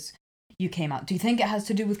because you came out? Do you think it has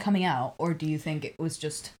to do with coming out, or do you think it was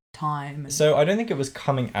just time? So I don't think it was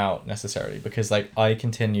coming out necessarily, because like I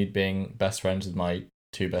continued being best friends with my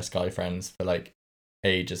two best guy friends for like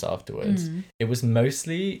ages afterwards. It was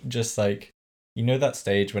mostly just like, you know, that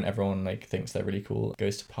stage when everyone like thinks they're really cool,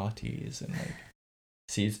 goes to parties and like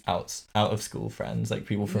sees out of school friends, like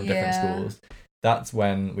people from different schools. That's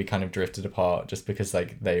when we kind of drifted apart, just because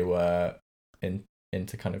like they were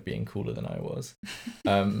into kind of being cooler than I was.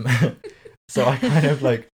 So I kind of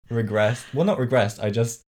like regressed. Well, not regressed. I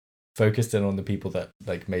just focused in on the people that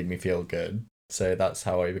like made me feel good. So that's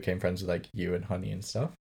how I became friends with like you and Honey and stuff,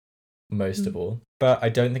 most of all. But I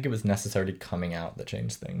don't think it was necessarily coming out that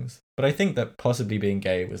changed things. But I think that possibly being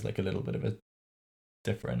gay was like a little bit of a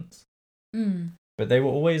difference. But they were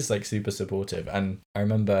always like super supportive, and I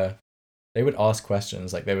remember they would ask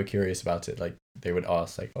questions, like they were curious about it, like they would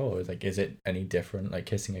ask like, oh, like is it any different like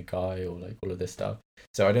kissing a guy, or like all of this stuff.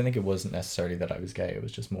 So I don't think it wasn't necessarily that I was gay, it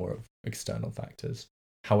was just more of external factors.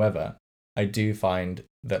 However, I do find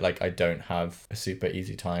that like I don't have a super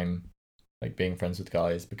easy time like being friends with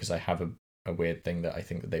guys, because I have a weird thing that I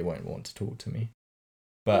think that they won't want to talk to me.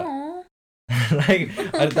 But like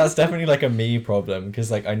that's definitely like a me problem, because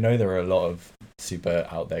like I know there are a lot of super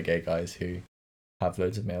out there gay guys who have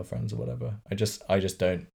loads of male friends or whatever. I just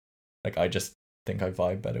don't, like, I just think I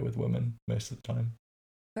vibe better with women most of the time.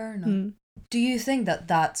 Fair enough. Do you think that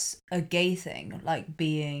that's a gay thing, like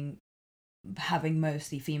having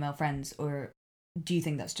mostly female friends, or do you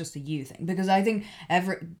think that's just a you thing? Because I think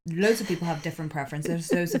loads of people have different preferences.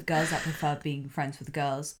 There's loads of girls that prefer being friends with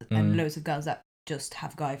girls, and loads of girls that just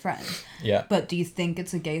have guy friends. Yeah. But do you think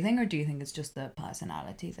it's a gay thing, or do you think it's just a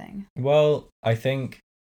personality thing? Well, I think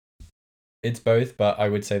it's both, but I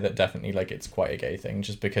would say that definitely like it's quite a gay thing,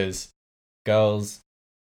 just because girls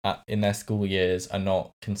in their school years are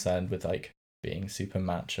not concerned with like being super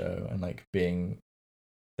macho and like being,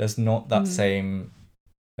 there's not that same,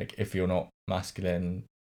 like if you're not masculine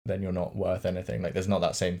then you're not worth anything, like there's not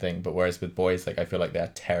that same thing. But whereas with boys, like I feel like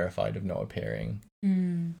they're terrified of not appearing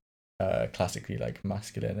classically like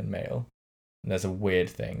masculine and male. And there's a weird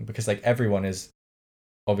thing because like everyone is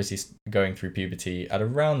obviously going through puberty at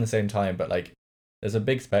around the same time, but like there's a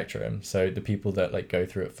big spectrum. So the people that like go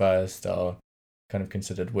through it first are kind of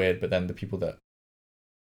considered weird, but then the people that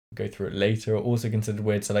go through it later are also considered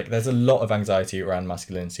weird. So like there's a lot of anxiety around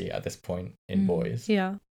masculinity at this point in boys.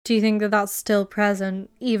 Yeah. Do you think that that's still present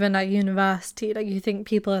even at university? Like you think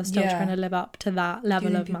people are still trying to live up to that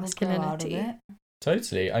level of masculinity?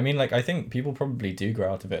 Totally. I mean, like I think people probably do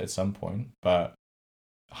grow out of it at some point, but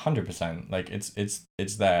 100%, like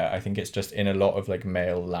it's there. I think it's just in a lot of like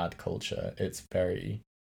male lad culture, it's very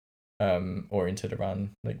oriented around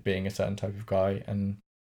like being a certain type of guy, and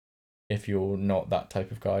if you're not that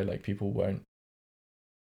type of guy, like people won't,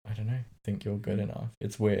 I don't know, think you're good enough.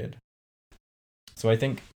 It's weird. So I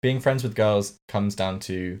think being friends with girls comes down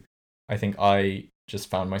to, I think I just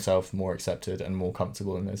found myself more accepted and more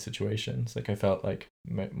comfortable in those situations. Like I felt like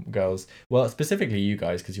girls, well, specifically you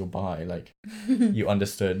guys, because you're bi, like you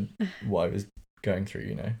understood what I was going through,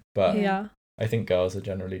 you know. But yeah, I think girls are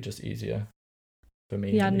generally just easier for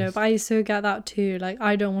me. Yeah, no, but I so get that too. Like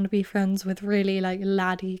I don't want to be friends with really like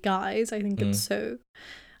laddie guys. I think it's so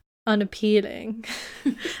unappealing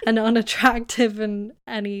and unattractive in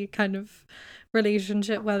any kind of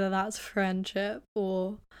relationship, whether that's friendship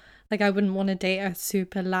or like I wouldn't want to date a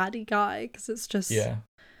super laddie guy because it's just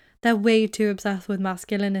they're way too obsessed with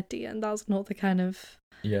masculinity, and that's not the kind of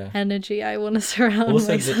energy I want to surround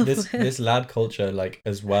myself with. This lad culture, like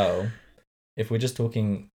as well, if we're just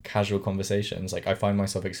talking casual conversations, like I find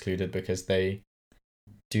myself excluded because they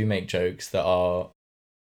do make jokes that are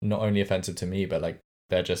not only offensive to me, but like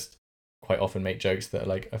they're just quite often make jokes that are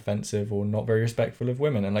like offensive or not very respectful of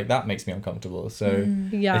women, and like that makes me uncomfortable. So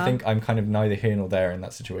I think I'm kind of neither here nor there in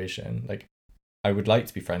that situation. Like I would like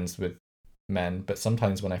to be friends with men, but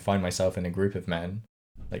sometimes when I find myself in a group of men,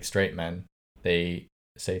 like straight men, they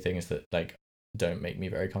say things that like don't make me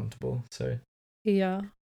very comfortable. So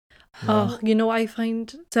oh, you know what I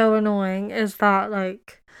find so annoying is that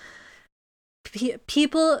like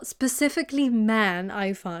people, specifically men,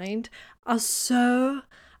 I find are so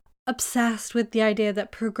obsessed with the idea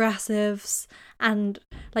that progressives and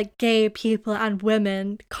like gay people and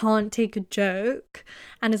women can't take a joke,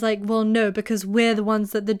 and it's like, well, no, because we're the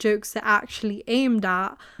ones that the jokes are actually aimed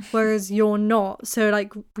at, whereas you're not. So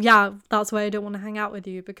like, yeah, that's why I don't want to hang out with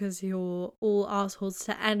you, because you're all assholes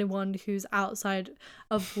to anyone who's outside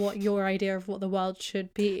of what your idea of what the world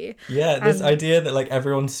should be. Yeah, this idea that like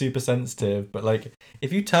everyone's super sensitive, but like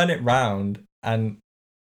if you turn it round and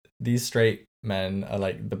these straight men are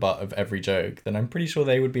like the butt of every joke, then I'm pretty sure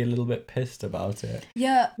they would be a little bit pissed about it.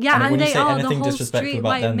 And when they you say are anything the whole disrespectful straight about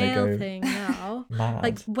white them, they male go thing now. mad.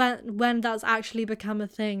 Like when that's actually become a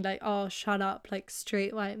thing, like, oh, shut up, like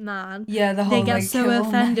straight white man. The whole they get like, so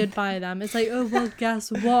offended by them. It's like, oh well,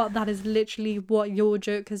 guess what? That is literally what your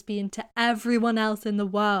joke has been to everyone else in the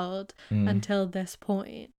world until this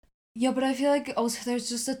point. Yeah, but I feel like also there's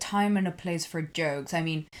just a time and a place for jokes. I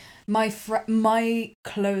mean, my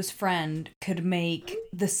close friend could make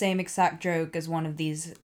the same exact joke as one of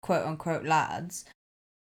these quote-unquote lads,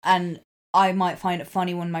 and I might find it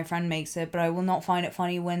funny when my friend makes it, but I will not find it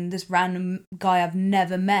funny when this random guy I've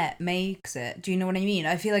never met makes it. Do you know what I mean?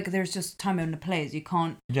 I feel like there's just time and a place. You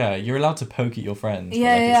can't... Yeah, you're allowed to poke at your friends.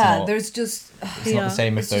 Yeah, but, like, yeah, it's not, there's just... It's not the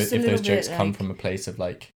same if those jokes come from a place of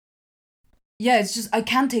like... Yeah, it's just, I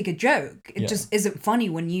can take a joke. It just isn't funny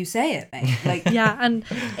when you say it, mate. Like, yeah, and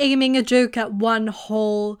aiming a joke at one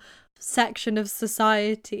whole section of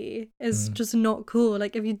society is just not cool.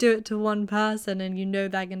 Like, if you do it to one person and you know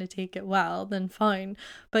they're going to take it well, then fine.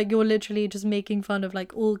 But you're literally just making fun of,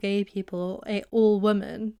 like, all gay people, all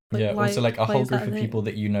women. Like, yeah, also, like, a whole group of people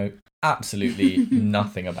that you know absolutely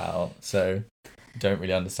nothing about. So, don't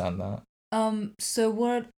really understand that. So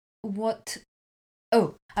what...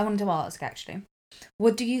 Oh, I wanted to ask, actually.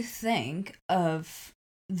 What do you think of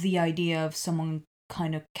the idea of someone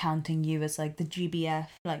kind of counting you as, like, the GBF?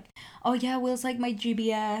 Like, oh, yeah, Will's, like, my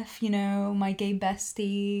GBF, you know, my gay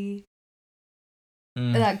bestie.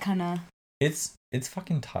 That kind of... it's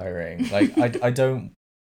fucking tiring. Like I don't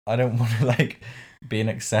want to like be an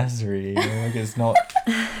accessory, you know? Like it's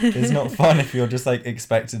not fun if you're just like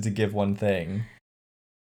expected to give one thing.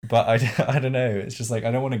 But I don't know, it's just like I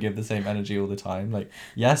don't want to give the same energy all the time. Like,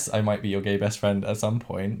 yes, I might be your gay best friend at some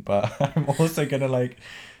point, but I'm also gonna like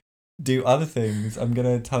do other things. I'm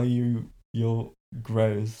gonna tell you you're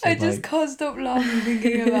gross. I just can't stop laughing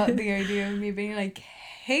thinking about the idea of me being like,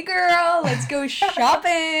 hey girl, let's go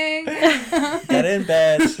shopping. Get in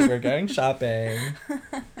bed, we're going shopping.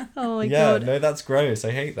 Oh my Yeah, god. no, that's gross. I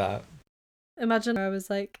hate that. Imagine I was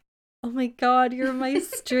like, oh my god, you're my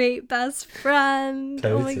straight best friend.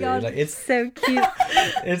 Oh my Totally. god, Like, it's so cute.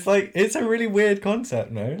 It's like, it's a really weird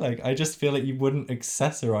concept, no? Like, I just feel like you wouldn't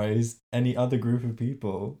accessorize any other group of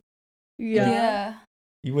people. Yeah.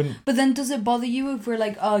 You wouldn't. But then does it bother you if we're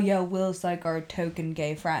like, oh yeah, Will's like our token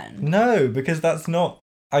gay friend? No, because that's not.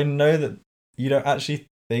 I know that you don't actually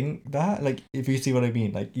think that. Like, if you see what I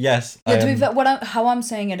mean. Like, yes. Yeah, to be fair, how I'm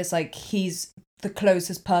saying it is like he's the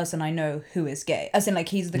closest person I know who is gay. As in, like,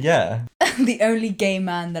 he's the the only gay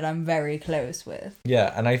man that I'm very close with.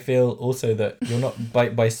 Yeah, and I feel also that you're not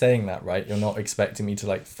by saying that, right? You're not expecting me to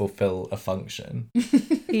like fulfill a function.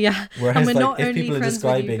 Yeah. Whereas, and we're like, not if only people are friends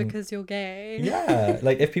describing with you because you're gay. Yeah,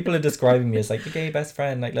 like if people are describing me as like the gay best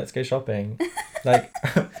friend, like let's go shopping, like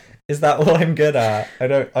is that all I'm good at? I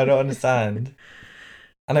don't understand.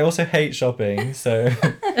 And I also hate shopping, so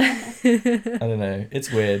I don't know.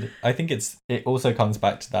 It's weird. I think it also comes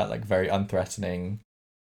back to that like very unthreatening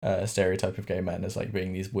stereotype of gay men as like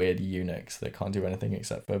being these weird eunuchs that can't do anything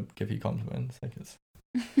except for give you compliments. Like it's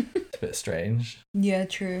a bit strange. Yeah,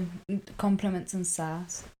 true. Compliments and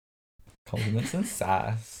sass. Compliments and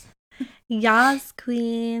sass. Yes,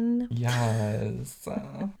 queen. Yes.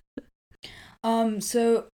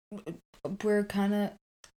 So we're kind of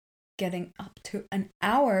getting up to an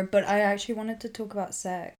hour, but I actually wanted to talk about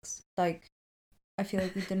sex. Like, I feel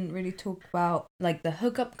like we didn't really talk about like the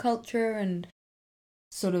hookup culture and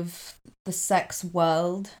sort of the sex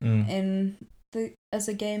world in as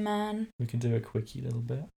a gay man. We can do a quickie little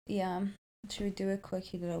bit. Yeah. Should we do a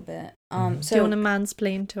quickie little bit? Do So you want to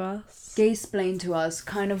mansplain to us? Gaysplain to us,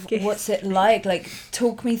 kind of what's it like? Like,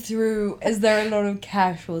 talk me through. Is there a lot of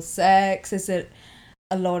casual sex? Is it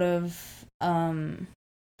a lot of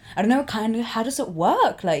I don't know, kind of, how does it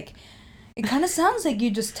work? Like, it kind of sounds like you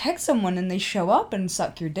just text someone and they show up and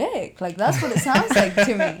suck your dick. Like, that's what it sounds like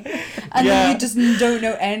to me. And then you just don't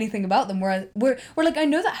know anything about them. Whereas we're like, I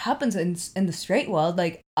know that happens in the straight world.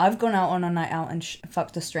 Like, I've gone out on a night out and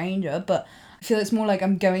fucked a stranger, but I feel it's more like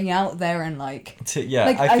I'm going out there and like...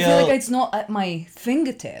 I feel like it's not at my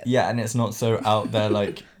fingertip. Yeah, and it's not so out there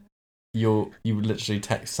like you would literally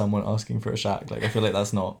text someone asking for a shack. Like, I feel like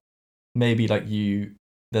that's not... Maybe like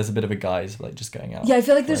there's a bit of a guise like just going out. Yeah, I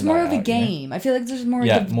feel like there's more of a game. You know? I feel like there's more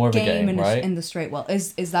of a game right? in the straight world.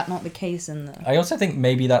 Is that not the case in the... I also think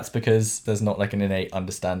maybe that's because there's not like an innate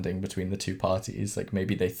understanding between the two parties. Like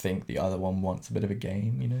maybe they think the other one wants a bit of a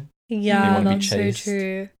game, you know? Yeah, that's so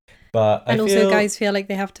true. But also guys feel like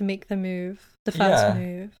they have to make the move, the first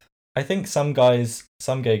move. I think some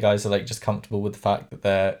gay guys are like just comfortable with the fact that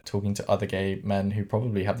they're talking to other gay men who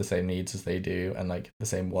probably have the same needs as they do and like the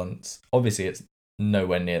same wants. Obviously it's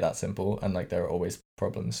nowhere near that simple and like there are always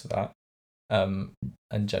problems for that. And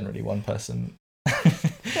generally one person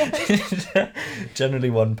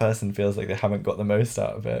feels like they haven't got the most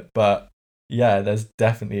out of it. But yeah, there's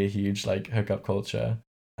definitely a huge like hookup culture.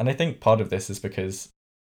 And I think part of this is because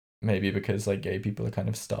like gay people are kind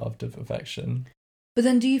of starved of affection. But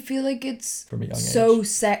then do you feel like it's from a young so age.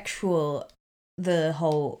 Sexual, the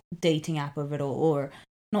whole dating app of it all, or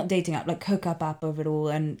not dating app, like hookup app of it all,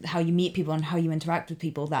 and how you meet people and how you interact with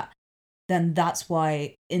people, that then that's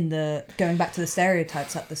why going back to the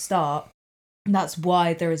stereotypes at the start, that's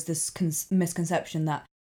why there is this misconception that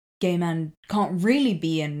gay men can't really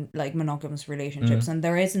be in like monogamous relationships and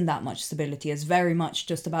there isn't that much stability. It's very much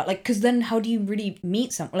just about like, because then how do you really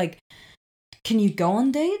meet someone? Like, can you go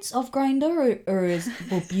on dates off Grindr, or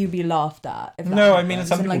will you be laughed at? No, I mean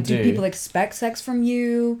some people like, do people expect sex from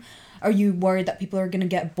you? Are you worried that people are gonna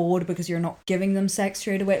get bored because you're not giving them sex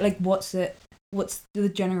straight away? Like, what's the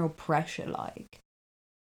general pressure like?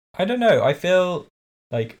 I don't know. I feel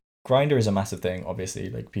like Grindr is a massive thing.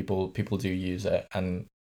 Obviously, like people do use it, and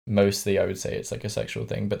mostly I would say it's like a sexual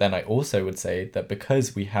thing. But then I also would say that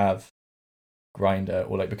because we have Grindr,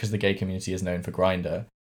 or like because the gay community is known for Grindr,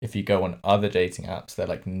 if you go on other dating apps, they're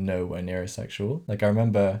like nowhere near as sexual. Like I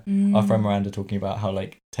remember our friend Miranda talking about how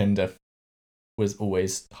like Tinder was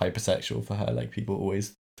always hypersexual for her. Like people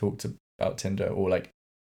always talked about Tinder or like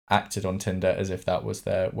acted on Tinder as if that was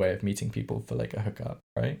their way of meeting people for like a hookup,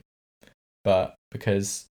 right? but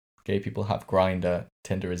because gay people have Grindr,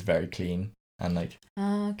 Tinder is very clean, and like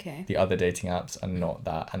Okay. the other dating apps are not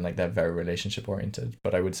that, and like they're very relationship oriented.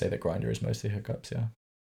 But I would say that Grindr is mostly hookups. Yeah,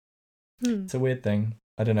 it's a weird thing.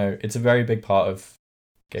 I don't know. It's a very big part of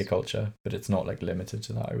gay culture, but it's not like limited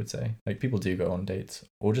to that. I would say like people do go on dates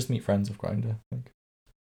or just meet friends of Grindr. Like,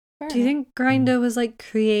 Do you think Grindr was like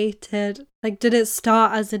created, like did it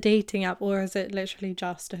start as a dating app, or is it literally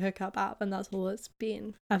just a hookup app and that's all it's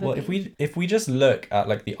been ever well, been? if we just look at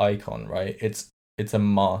like the icon, right, it's a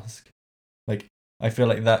mask. Like I feel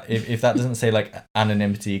like that if that doesn't say like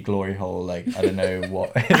anonymity glory hole, like I don't know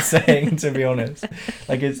what it's saying, to be honest.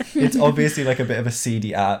 Like it's obviously like a bit of a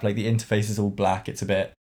seedy app. Like the interface is all black. It's a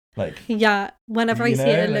bit like, Yeah, whenever I you see know,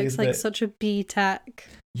 it, it like, looks it's a like bit- such a B-Tech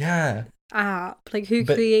yeah. app. Like who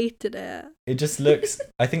But- created it? It just looks,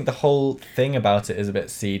 I think the whole thing about it is a bit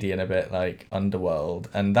seedy and a bit like underworld,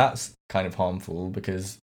 and that's kind of harmful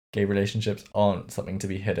because gay relationships aren't something to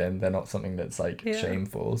be hidden. They're not something that's like Yeah.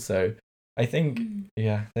 shameful. So I think,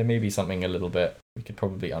 yeah, there may be something a little bit, we could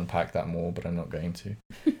probably unpack that more, but I'm not going to.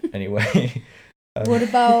 Anyway. What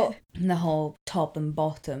about the whole top and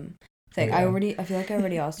bottom thing? Oh, yeah. I feel like I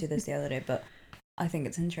already asked you this the other day, but I think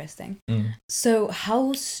it's interesting. Mm. So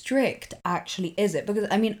how strict actually is it? Because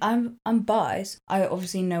I mean, I'm biased. I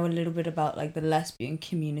obviously know a little bit about like the lesbian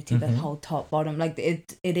community, the Mhm. whole top bottom, like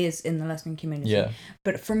it is in the lesbian community. Yeah.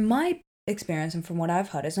 But from my experience and from what I've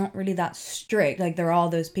heard, it's not really that strict. Like there are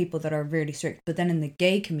those people that are really strict, but then in the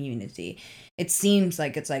gay community, it seems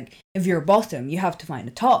like it's like if you're a bottom, you have to find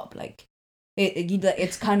a top. Like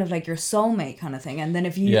it's kind of like your soulmate kind of thing. And then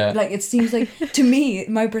if you like, it seems like to me,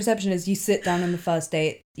 my perception is you sit down on the first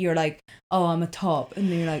date, you're like, oh, I'm a top,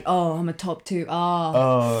 and then you're like, oh, I'm a top too.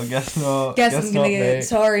 Oh, guess not. Guess I'm gonna get it.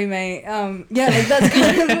 Sorry, mate. Yeah, like that's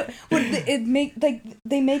kind of what it make like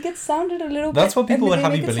they make it sounded a little. That's bit, what people would they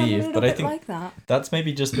have make you it sound a believe, little but I bit think like that. that's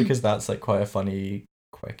maybe just because that's like quite a funny,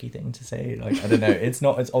 quirky thing to say. Like I don't know. It's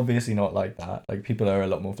not. It's obviously not like that. Like people are a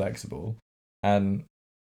lot more flexible, and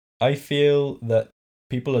I feel that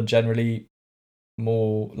people are generally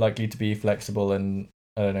more likely to be flexible and,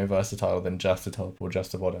 I don't know, versatile than just a top or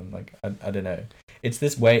just a bottom. Like I don't know. It's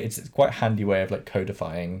this way. It's quite a handy way of like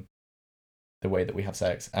codifying the way that we have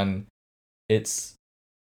sex, and it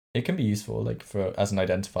can be useful like for as an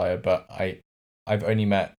identifier. But I've only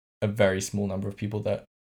met a very small number of people that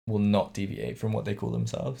will not deviate from what they call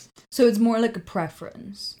themselves. So it's more like a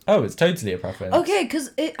preference. Oh, it's totally a preference. Okay, because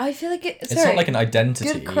I feel like it's not like an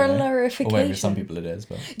identity. Good you know? clarification. Or maybe some people it is,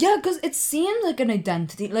 but yeah, because it seems like an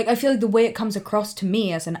identity. Like I feel like the way it comes across to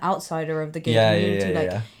me as an outsider of the gay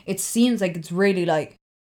community, it seems like it's really like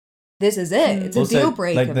this is it. It's also, a deal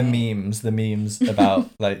breaker. Like the memes about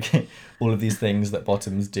like all of these things that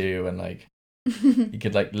bottoms do, and like you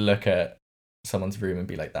could like look at someone's room and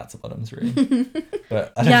be like, that's a bottom's room.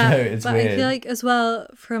 But I don't know, it's but weird. I feel like as well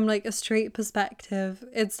from like a straight perspective,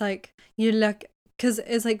 it's like you look, because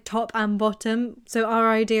it's like top and bottom. So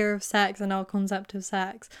our idea of sex and our concept of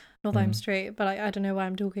sex, not that I'm straight, but like, I don't know why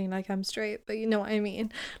I'm talking like I'm straight, but you know what I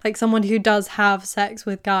mean. Like someone who does have sex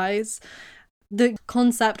with guys, the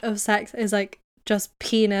concept of sex is like just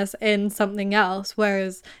penis in something else,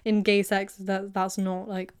 whereas in gay sex that's not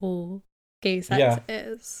like all gay sex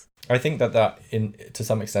is. I think that in to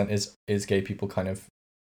some extent is gay people kind of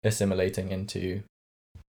assimilating into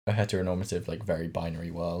a heteronormative, like very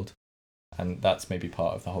binary world, and that's maybe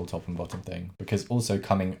part of the whole top and bottom thing. Because also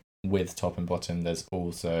coming with top and bottom, there's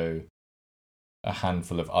also a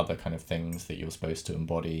handful of other kind of things that you're supposed to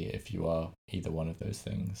embody if you are either one of those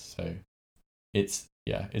things. So it's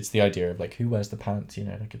the idea of like who wears the pants, you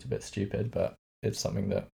know, like it's a bit stupid, but it's something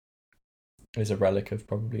that is a relic of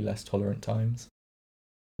probably less tolerant times.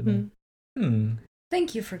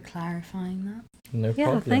 Thank you for clarifying that. No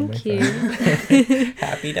problem. Thank you.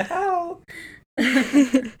 Happy to help.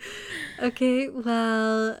 Okay,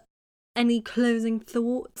 well, any closing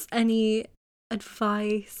thoughts? Any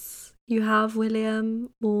advice you have, William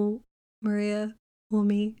or Maria or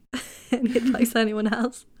me? Any advice anyone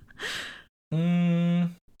else?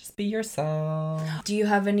 Just be yourself. Do you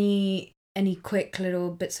have any quick little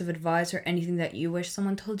bits of advice or anything that you wish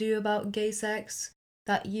someone told you about gay sex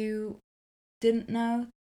that you didn't know?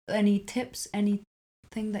 Any tips? Anything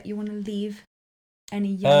that you want to leave any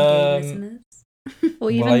young gay listeners? Or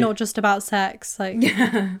even not just about sex, like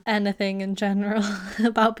anything in general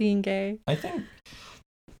about being gay. I think,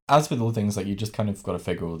 as with all things, like you just kind of got to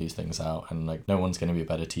figure all these things out, and like no one's going to be a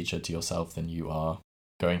better teacher to yourself than you are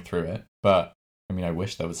going through it. But I mean, I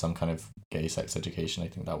wish there was some kind of gay sex education. I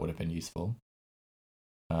think that would have been useful.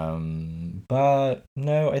 But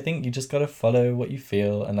no, I think you just gotta follow what you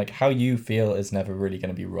feel, and like how you feel is never really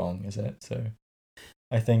gonna be wrong, is it? So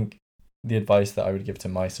I think the advice that I would give to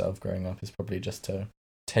myself growing up is probably just to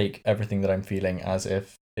take everything that I'm feeling as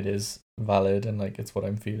if it is valid and like it's what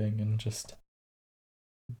I'm feeling, and just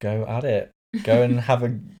go at it. Go and have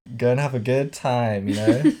a good time, you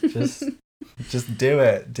know? Just do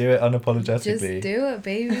it. Do it unapologetically. Just do it,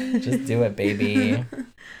 baby. Just do it, baby.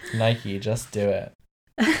 Nike, just do it.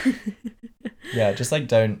 Yeah, just like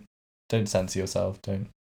don't censor yourself. Don't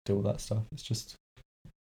do all that stuff. It's just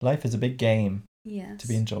life is a big game Yes. to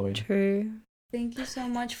be enjoyed. True. Thank you so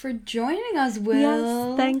much for joining us, Will.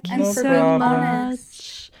 Yes, thank you and No so for being problem.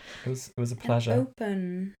 honest It was a and pleasure.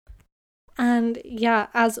 open. And yeah,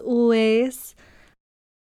 as always,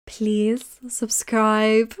 please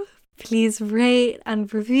subscribe, please rate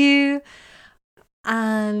and review,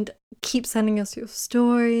 and keep sending us your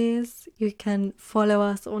stories. You can follow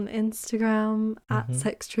us on Instagram at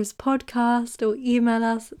Sextras Podcast, or email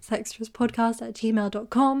us at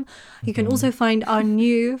sextraspodcast@gmail.com. You can also find our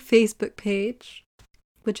new Facebook page,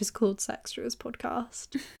 which is called Sextras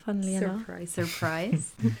Podcast, funnily enough.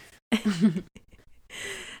 Surprise.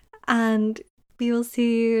 And we will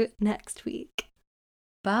see you next week.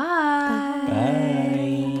 Bye.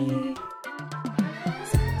 Bye.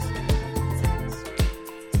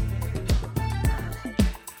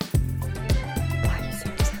 Why are you so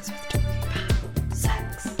obsessed with talking about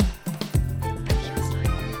sex? And he was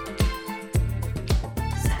like,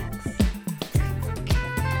 sex.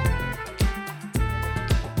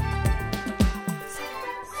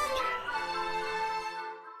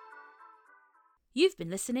 You've been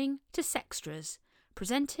listening to Sextras,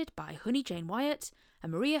 presented by Honey Jane Wyatt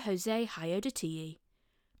and Maria Jose Hayodatiyi.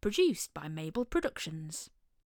 Produced by Mabel Productions.